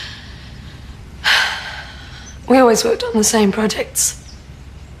 We always worked on the same projects.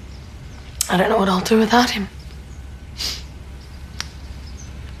 I don't know what I'll do without him.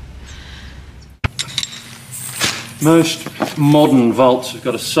 Most modern vaults have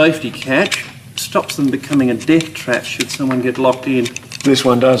got a safety catch. Stops them becoming a death trap should someone get locked in. This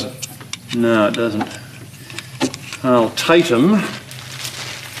one doesn't. No, it doesn't. Carl Tatum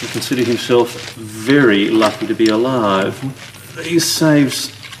will consider himself very lucky to be alive. These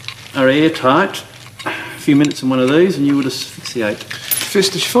saves are airtight. A few minutes in one of these and you would asphyxiate.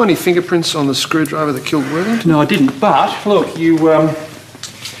 Fist, did you find any fingerprints on the screwdriver that killed Worthington? No, I didn't. But, look, you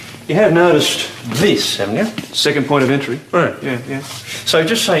have noticed this, haven't you? Second point of entry. Right. Yeah. So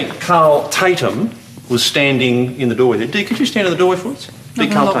just say Carl Tatum was standing in the doorway there. Dee, could you stand in the doorway for us?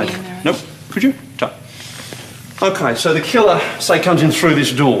 Not Carl gonna lock me Tatum. in there. Nope. Could you? No. Okay, so the killer, say, comes in through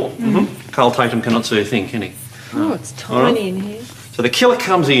this door. Carl Tatum cannot see a thing, can he? Oh, it's tiny in here. So the killer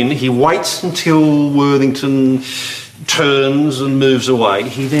comes in, he waits until Worthington turns and moves away.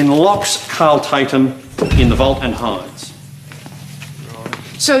 He then locks Carl Tatum in the vault and hides.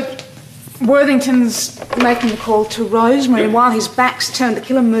 So Worthington's making the call to Rosemary, and while his back's turned, the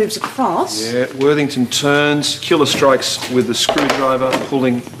killer moves across. Yeah, Worthington turns, killer strikes with the screwdriver,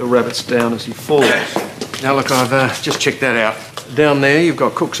 pulling the rabbits down as he falls. Now, look, I've just checked that out. Down there, you've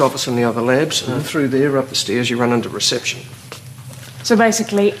got Cook's office and the other labs. Through there, up the stairs, you run into reception. So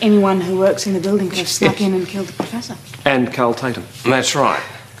basically, anyone who works in the building could have snuck in and killed the professor. And Carl Tatum. That's right.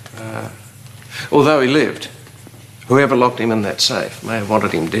 Although he lived, whoever locked him in that safe may have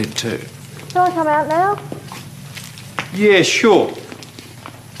wanted him dead too. Shall I come out now? Yeah, sure.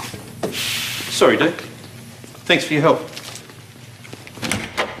 Sorry, Dick. Thanks for your help.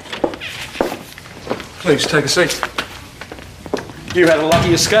 Please, take a seat. You had a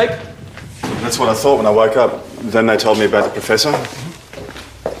lucky escape? That's what I thought when I woke up. Then they told me about the professor.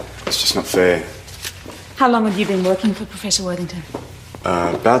 It's just not fair. How long have you been working for Professor Worthington?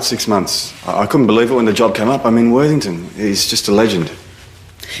 About 6 months. I couldn't believe it when the job came up. I mean, Worthington, he's just a legend.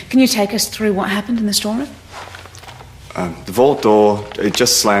 Can you take us through what happened in the storeroom? The vault door, it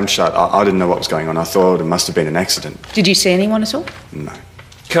just slammed shut. I didn't know what was going on. I thought it must have been an accident. Did you see anyone at all? No.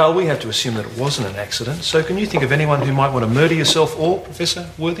 Carl, we have to assume that it wasn't an accident, so can you think of anyone who might want to murder yourself or Professor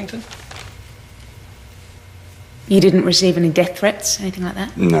Worthington? You didn't receive any death threats, anything like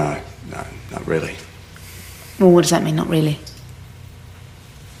that? No, not really. Well, what does that mean, not really?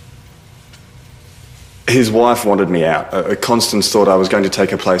 His wife wanted me out. Constance thought I was going to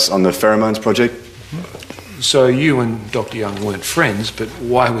take her place on the pheromones project. So you and Dr. Young weren't friends, but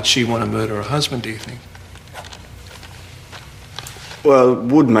why would she want to murder her husband, do you think? Well,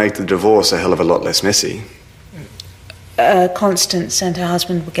 it would make the divorce a hell of a lot less messy. Constance and her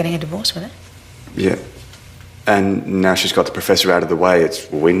husband were getting a divorce, were they? Yeah. And now she's got the professor out of the way. It's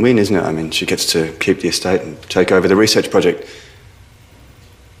win-win, isn't it? I mean, she gets to keep the estate and take over the research project,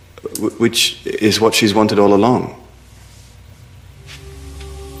 which is what she's wanted all along.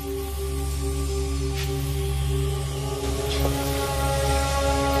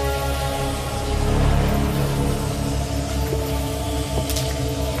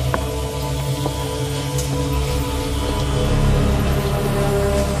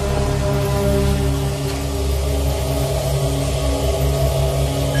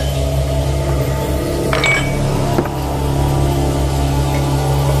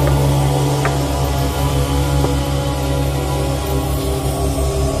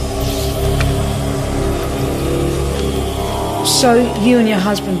 So you and your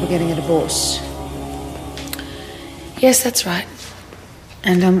husband were getting a divorce? Yes, that's right.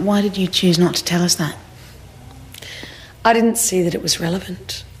 And why did you choose not to tell us that? I didn't see that it was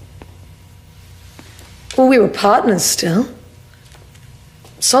relevant. Well, we were partners still.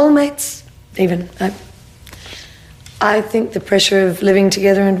 Soulmates, even. I think the pressure of living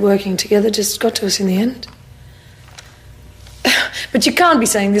together and working together just got to us in the end. But you can't be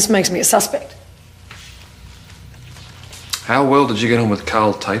saying this makes me a suspect. How well did you get on with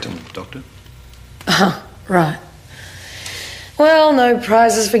Carl Tatum, Doctor? Right. Well, no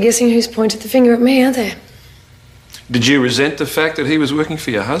prizes for guessing who's pointed the finger at me, are there? Did you resent the fact that he was working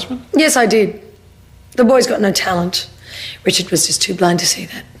for your husband? Yes, I did. The boy's got no talent. Richard was just too blind to see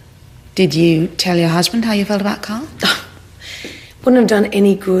that. Did you tell your husband how you felt about Carl? Wouldn't have done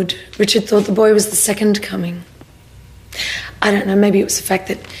any good. Richard thought the boy was the second coming. I don't know, maybe it was the fact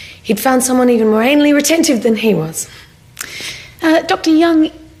that he'd found someone even more anally retentive than he was. Dr. Young,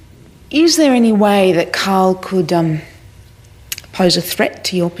 is there any way that Carl could pose a threat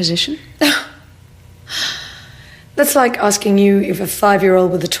to your position? That's like asking you if a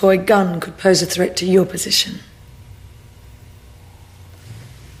 5-year-old with a toy gun could pose a threat to your position.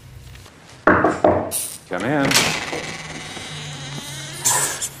 Come in.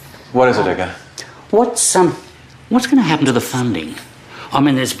 What is it, Edgar? What's going to happen to the funding? I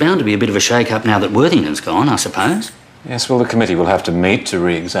mean, there's bound to be a bit of a shake-up now that Worthington's gone, I suppose. Yes, well, the committee will have to meet to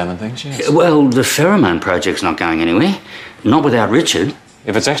re-examine things, yes. Well, the pheromone project's not going anywhere. Not without Richard.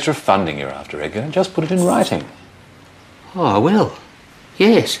 If it's extra funding you're after, Edgar, just put it in writing. Oh, I will.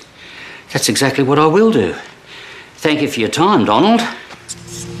 Yes. That's exactly what I will do. Thank you for your time, Donald.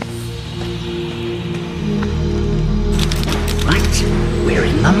 Right. We're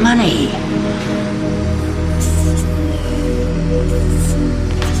in the money.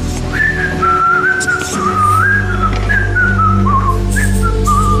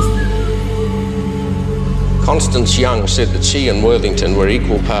 Constance Young said that she and Worthington were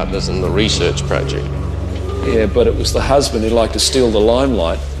equal partners in the research project. Yeah, but it was the husband who liked to steal the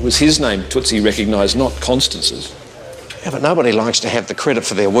limelight. It was his name Tootsie recognised, not Constance's. Yeah, but nobody likes to have the credit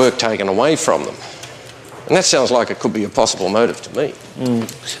for their work taken away from them. And that sounds like it could be a possible motive to me.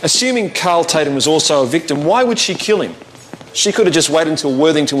 Assuming Carl Tatum was also a victim, why would she kill him? She could have just waited until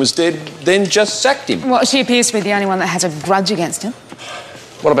Worthington was dead, then just sacked him. Well, she appears to be the only one that has a grudge against him.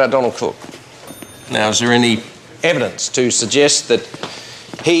 What about Donald Cook? Now, is there any evidence to suggest that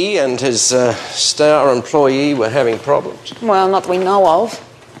he and his star employee were having problems? Well, not that we know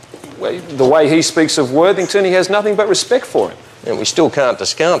of. Well, the way he speaks of Worthington, he has nothing but respect for him. And we still can't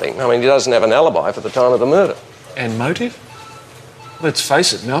discount him. I mean, he doesn't have an alibi for the time of the murder. And motive? Let's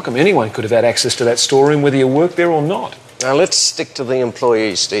face it, Malcolm, anyone could have had access to that storeroom whether you worked there or not. Now, let's stick to the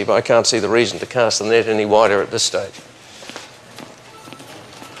employees, Steve. I can't see the reason to cast the net any wider at this stage.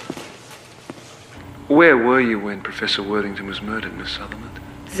 Where were you when Professor Worthington was murdered, Miss Sutherland?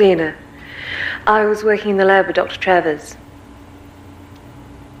 Zena. I was working in the lab with Dr. Travers.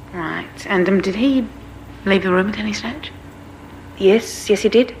 Right. And did he leave the room at any stage? Yes, he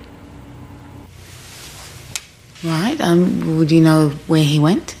did. Right. Would you know where he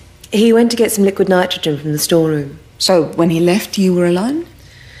went? He went to get some liquid nitrogen from the storeroom. So when he left, you were alone?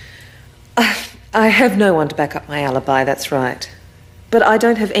 I have no one to back up my alibi, that's right. But I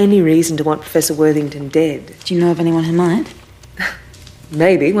don't have any reason to want Professor Worthington dead. Do you know of anyone who might?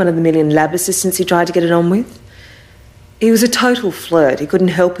 maybe one of the million lab assistants he tried to get it on with. He was a total flirt. He couldn't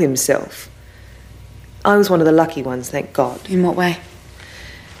help himself. I was one of the lucky ones, thank God. In what way?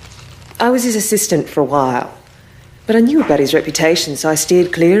 I was his assistant for a while, but I knew about his reputation, so I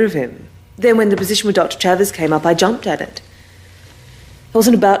steered clear of him. Then when the position with Dr. Travers came up, I jumped at it. I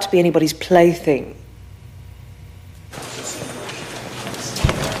wasn't about to be anybody's plaything.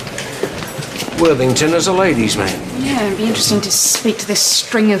 Worthington is a ladies' man. Yeah, it'd be interesting to speak to this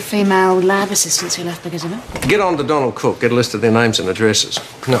string of female lab assistants who left because of it. Get on to Donald Cook, get a list of their names and addresses.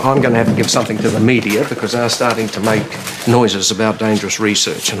 Now, I'm going to have to give something to the media because they're starting to make noises about dangerous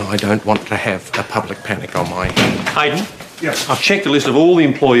research, and I don't want to have a public panic on my hands. Hayden? Yes. I've checked the list of all the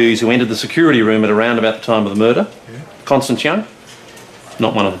employees who entered the security room at around about the time of the murder. Yeah. Constance Young?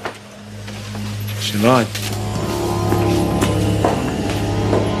 Not one of them. She lied.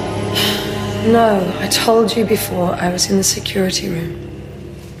 No, I told you before I was in the security room.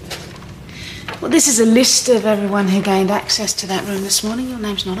 Well, this is a list of everyone who gained access to that room this morning. Your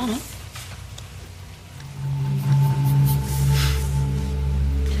name's not on it.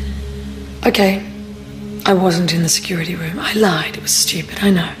 Okay, I wasn't in the security room. I lied. It was stupid,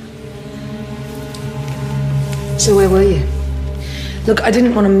 I know. So where were you? Look, I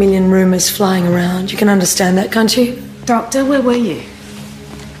didn't want a million rumours flying around. You can understand that, can't you? Doctor, where were you?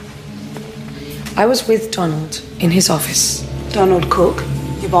 I was with Donald in his office. Donald Cook,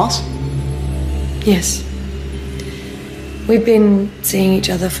 your boss? Yes. We've been seeing each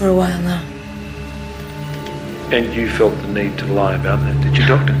other for a while now. And you felt the need to lie about that, did you,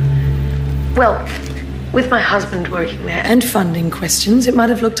 Doctor? Well, with my husband working there and funding questions, it might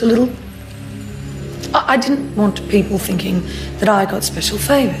have looked a little... I didn't want people thinking that I got special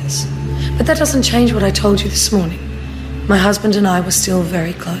favours. But that doesn't change what I told you this morning. My husband and I were still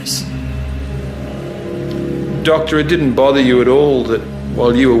very close. Doctor, it didn't bother you at all that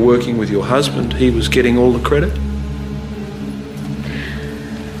while you were working with your husband, he was getting all the credit?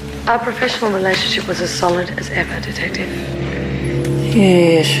 Our professional relationship was as solid as ever, Detective.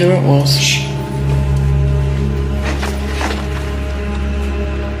 Yeah, sure it was.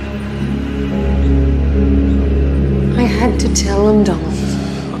 I had to tell them,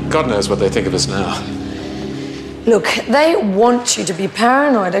 Donald. God knows what they think of us now. Look, they want you to be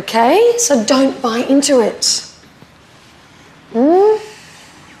paranoid, okay? So don't buy into it.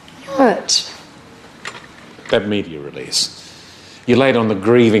 What? That media release. You laid on the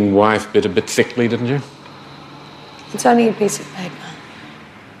grieving wife bit a bit thickly, didn't you? It's only a piece of paper.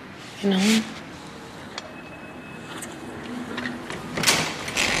 You know?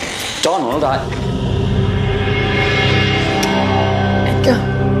 Donald, Edgar.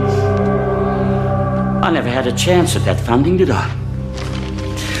 I never had a chance at that funding, did I?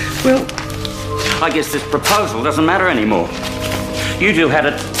 Well, I guess this proposal doesn't matter anymore. You two had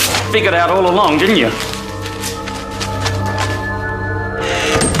it figured out all along, didn't you?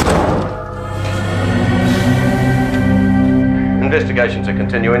 Investigations are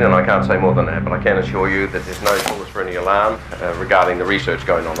continuing, and I can't say more than that, but I can assure you that there's no cause for any alarm regarding the research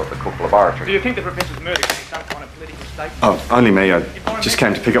going on at the Cook Laboratory. Do you think the Professor's murder could be some kind of political statement? Oh, only me. I just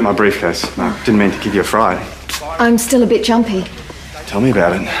came to pick up my briefcase. No, didn't mean to give you a fright. I'm still a bit jumpy. Tell me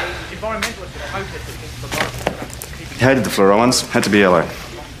about it. You hated the fluoro ones. Had to be yellow.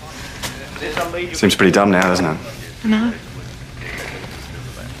 Seems pretty dumb now, doesn't it? No.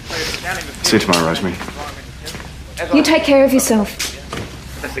 See you tomorrow, Rosemary. You take care of yourself.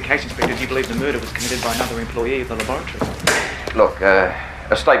 If that's the case, Inspector, do you believe the murder was committed by another employee of the laboratory? Look,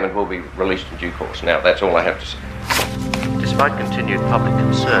 a statement will be released in due course. Now, that's all I have to say. Despite continued public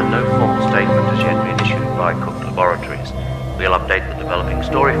concern, no formal statement has yet been issued by Cook Laboratories. We'll update the developing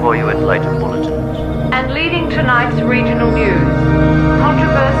story for you in later bulletins. And leading tonight's regional news,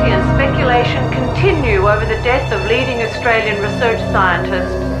 controversy and speculation continue over the death of leading Australian research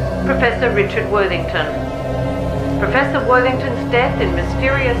scientist, Professor Richard Worthington. Professor Worthington's death in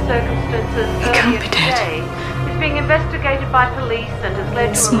mysterious circumstances earlier today is being investigated by police and has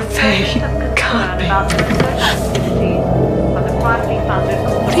led to a resurgence of concern about the research activities of the privately funded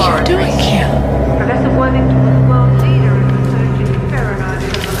laboratory. What are you doing here? Professor Worthington was the world leader in research into ferronodes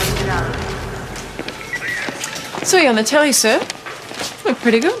and molecular. Saw you on the telly, sir. Looked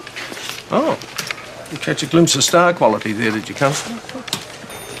pretty good. Oh, you catch a glimpse of star quality there, did you, Constable?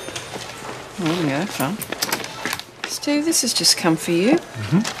 There we go, fun. Steve, this has just come for you.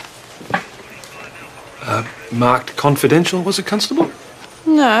 Marked confidential, was it, Constable?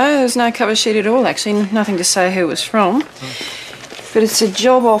 No, there's no cover sheet at all, actually. Nothing to say who it was from. But it's a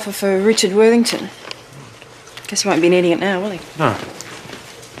job offer for Richard Worthington. Guess he won't be needing it now, will he? No.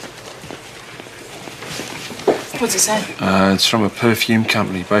 What's it say? It's from a perfume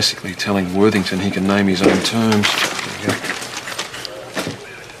company, basically telling Worthington he can name his own terms. There you go.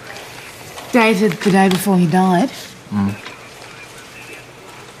 Dated the day before he died.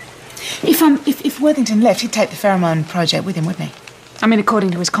 If Worthington left, he'd take the pheromone project with him, wouldn't he? I mean,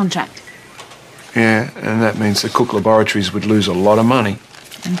 according to his contract. Yeah, and that means the Cook Laboratories would lose a lot of money.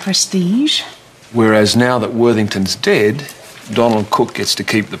 And prestige. Whereas now that Worthington's dead, Donald Cook gets to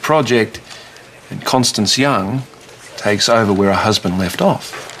keep the project, and Constance Young takes over where her husband left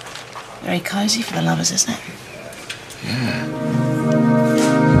off. Very cosy for the lovers, isn't it? Yeah.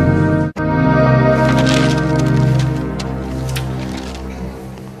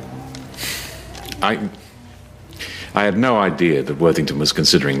 I had no idea that Worthington was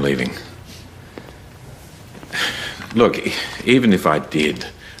considering leaving. Look, even if I did,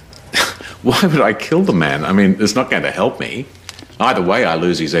 why would I kill the man? I mean, it's not going to help me. Either way, I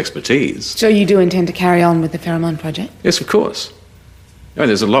lose his expertise. So you do intend to carry on with the pheromone project? Yes, of course. I mean,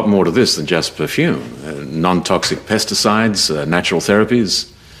 there's a lot more to this than just perfume. Non-toxic pesticides, natural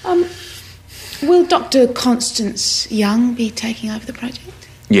therapies. Will Dr. Constance Young be taking over the project?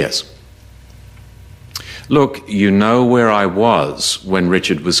 Yes. Look, you know where I was when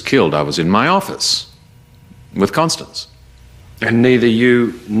Richard was killed. I was in my office with Constance. And neither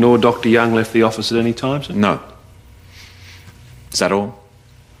you nor Dr. Young left the office at any time, sir? No. Is that all?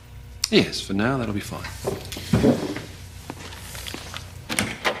 Yes, for now, that'll be fine.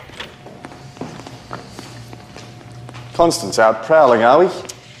 Constance, out prowling, are we?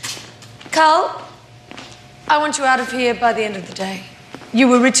 Carl, I want you out of here by the end of the day. You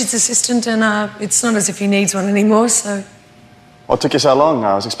were Richard's assistant, and it's not as if he needs one anymore, so... What took you so long?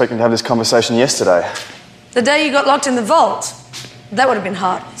 I was expecting to have this conversation yesterday. The day you got locked in the vault, that would have been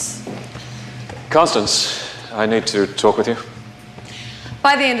heartless. Constance, I need to talk with you.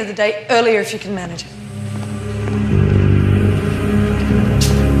 By the end of the day, earlier if you can manage it.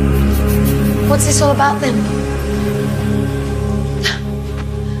 What's this all about, then?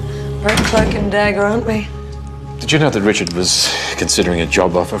 We're at cloak and dagger, aren't we? Did you know that Richard was considering a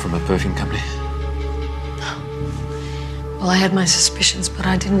job offer from a perfume company? Well, I had my suspicions, but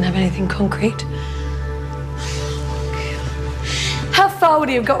I didn't have anything concrete. How far would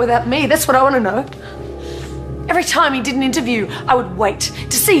he have got without me? That's what I want to know. Every time he did an interview, I would wait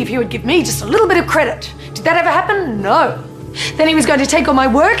to see if he would give me just a little bit of credit. Did that ever happen? No. Then he was going to take all my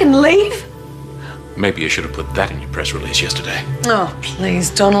work and leave? Maybe you should have put that in your press release yesterday. Oh, please,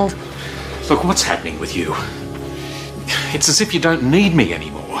 Donald. Look, what's happening with you? It's as if you don't need me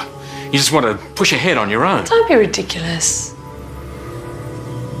anymore. You just want to push ahead on your own. Don't be ridiculous.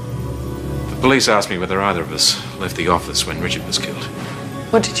 The police asked me whether either of us left the office when Richard was killed.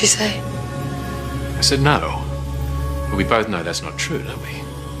 What did you say? I said no. But we both know that's not true, don't we?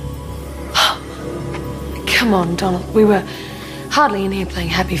 Come on, Donald. We were hardly in here playing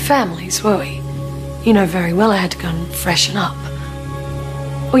happy families, were we? You know very well I had to go and freshen up.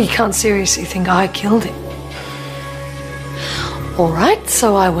 Well, you can't seriously think I killed him. All right,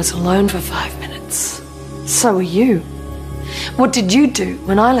 so I was alone for 5 minutes. So were you. What did you do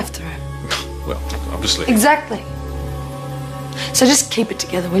when I left the room? Well, obviously... Exactly. So just keep it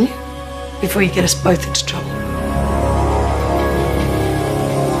together, will you? Before you get us both into trouble.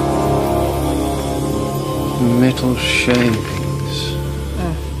 Metal shavings.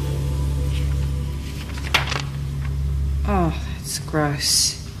 Oh, that's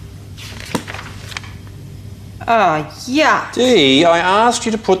gross. Oh, yeah. Dee, I asked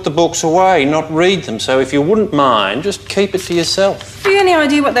you to put the books away, not read them, so if you wouldn't mind, just keep it to yourself. Have you any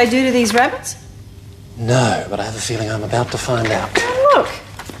idea what they do to these rabbits? No, but I have a feeling I'm about to find out. Oh,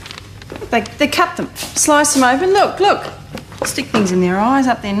 look. They cut them, slice them open. Look. Stick things in their eyes,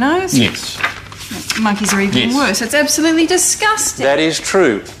 up their nose. Yes. Monkeys are even worse. It's absolutely disgusting. That is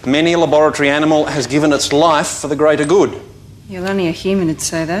true. Many a laboratory animal has given its life for the greater good. Yeah, only a human would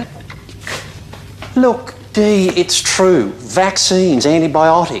say that. Look, Dee, it's true. Vaccines,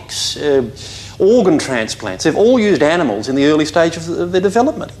 antibiotics, organ transplants, they've all used animals in the early stage of their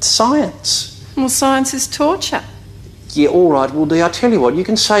development. It's science. Well, science is torture. Yeah, all right. Well, Dee, I tell you what, you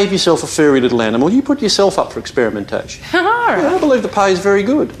can save yourself a furry little animal. You put yourself up for experimentation. All right. Yeah, I believe the pay is very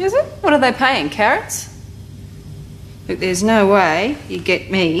good. Is it? What are they paying? Carrots? Look, there's no way you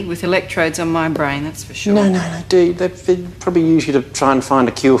get me with electrodes on my brain, that's for sure. No, Dee, they'd probably use you to try and find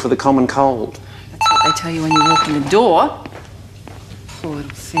a cure for the common cold. That's what they tell you when you walk in the door. Poor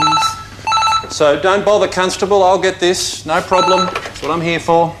little things. So don't bother, Constable. I'll get this. No problem. That's what I'm here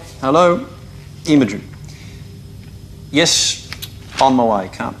for. Hello? Imogen. Yes, on my way.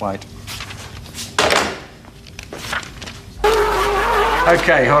 Can't wait.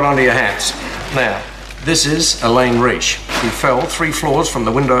 Okay, hold on to your hats. Now, This is Elaine Reich. She fell 3 floors from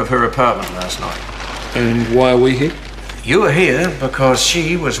the window of her apartment last night. And why are we here? You are here because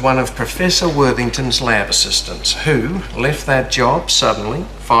she was one of Professor Worthington's lab assistants who left that job suddenly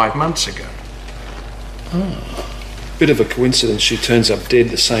 5 months ago. Oh. Bit of a coincidence she turns up dead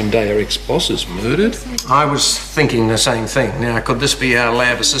the same day her ex-boss is murdered. I was thinking the same thing. Now, could this be our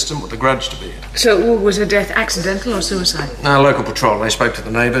lab assistant with a grudge to bear? So, was her death accidental or suicide? No, local patrol. They spoke to the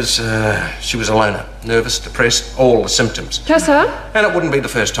neighbours. She was a loner. Nervous, depressed, all the symptoms. Tessa? And it wouldn't be the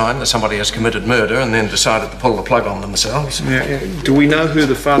first time that somebody has committed murder and then decided to pull the plug on themselves. Yeah. Do we know who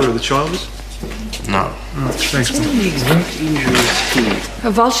the father of the child is? No. Oh, thanks.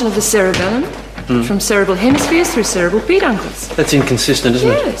 Avulsion of the cerebellum. From cerebral hemispheres through cerebral peduncles. That's inconsistent, isn't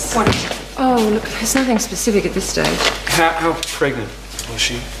it? Yes. Oh, look, there's nothing specific at this stage. How pregnant was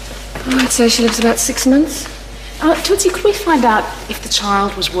she? Oh, I'd say she lives about 6 months. Tootsie, could we find out if the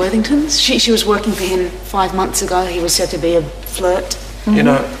child was Worthington's? She was working for him 5 months ago. He was said to be a flirt. You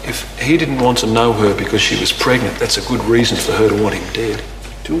know, if he didn't want to know her because she was pregnant, that's a good reason for her to want him dead.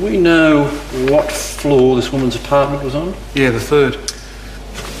 Do we know what floor this woman's apartment was on? Yeah, the 3rd.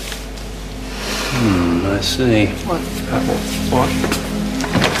 I see. What? What?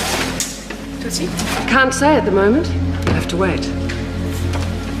 Tootsie? I can't say at the moment. You'll have to wait.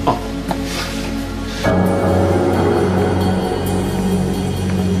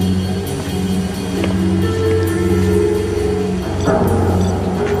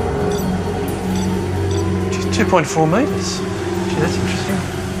 Just 2.4 metres. Gee, that's interesting.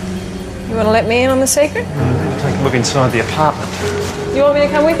 You want to let me in on the secret? Take a look inside the apartment. You want me to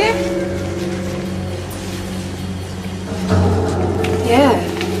come with you? Yeah.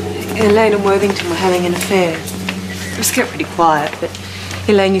 Elaine and Worthington were having an affair. It was kept pretty quiet, but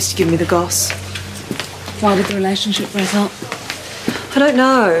Elaine used to give me the goss. Why did the relationship break up? I don't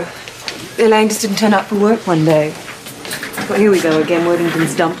know. Elaine just didn't turn up for work one day. Well, here we go again.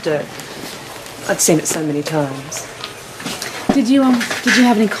 Worthington's dumped her. I'd seen it so many times. Did you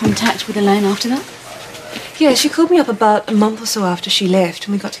have any contact with Elaine after that? Yeah, she called me up about a month or so after she left,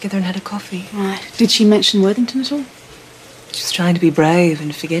 and we got together and had a coffee. Right. Did she mention Worthington at all? She was trying to be brave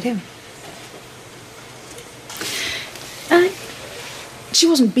and forget him. She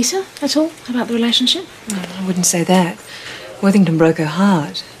wasn't bitter at all about the relationship? No, I wouldn't say that. Worthington broke her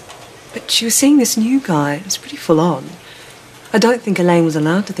heart. But she was seeing this new guy. It was pretty full on. I don't think Elaine was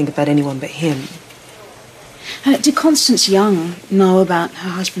allowed to think about anyone but him. Did Constance Young know about her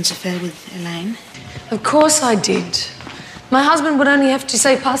husband's affair with Elaine? Of course I did. My husband would only have to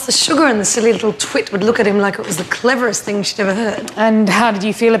say, pass the sugar, and the silly little twit would look at him like it was the cleverest thing she'd ever heard. And how did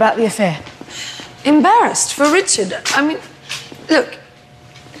you feel about the affair? Embarrassed for Richard. I mean, look,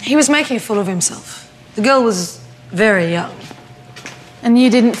 he was making a fool of himself. The girl was very young. And you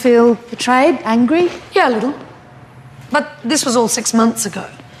didn't feel betrayed, angry? Yeah, a little. But this was all 6 months ago.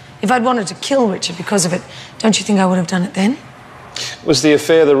 If I'd wanted to kill Richard because of it, don't you think I would have done it then? Was the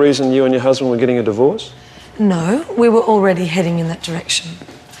affair the reason you and your husband were getting a divorce? No, we were already heading in that direction.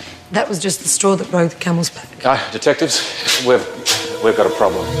 That was just the straw that broke the camel's back. Detectives, we've got a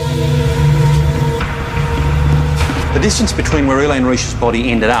problem. The distance between where Elaine Reich's body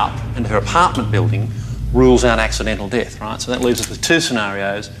ended up and her apartment building rules out accidental death, right? So that leaves us with 2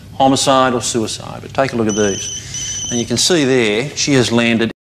 scenarios, homicide or suicide. But take a look at these. And you can see there, she has landed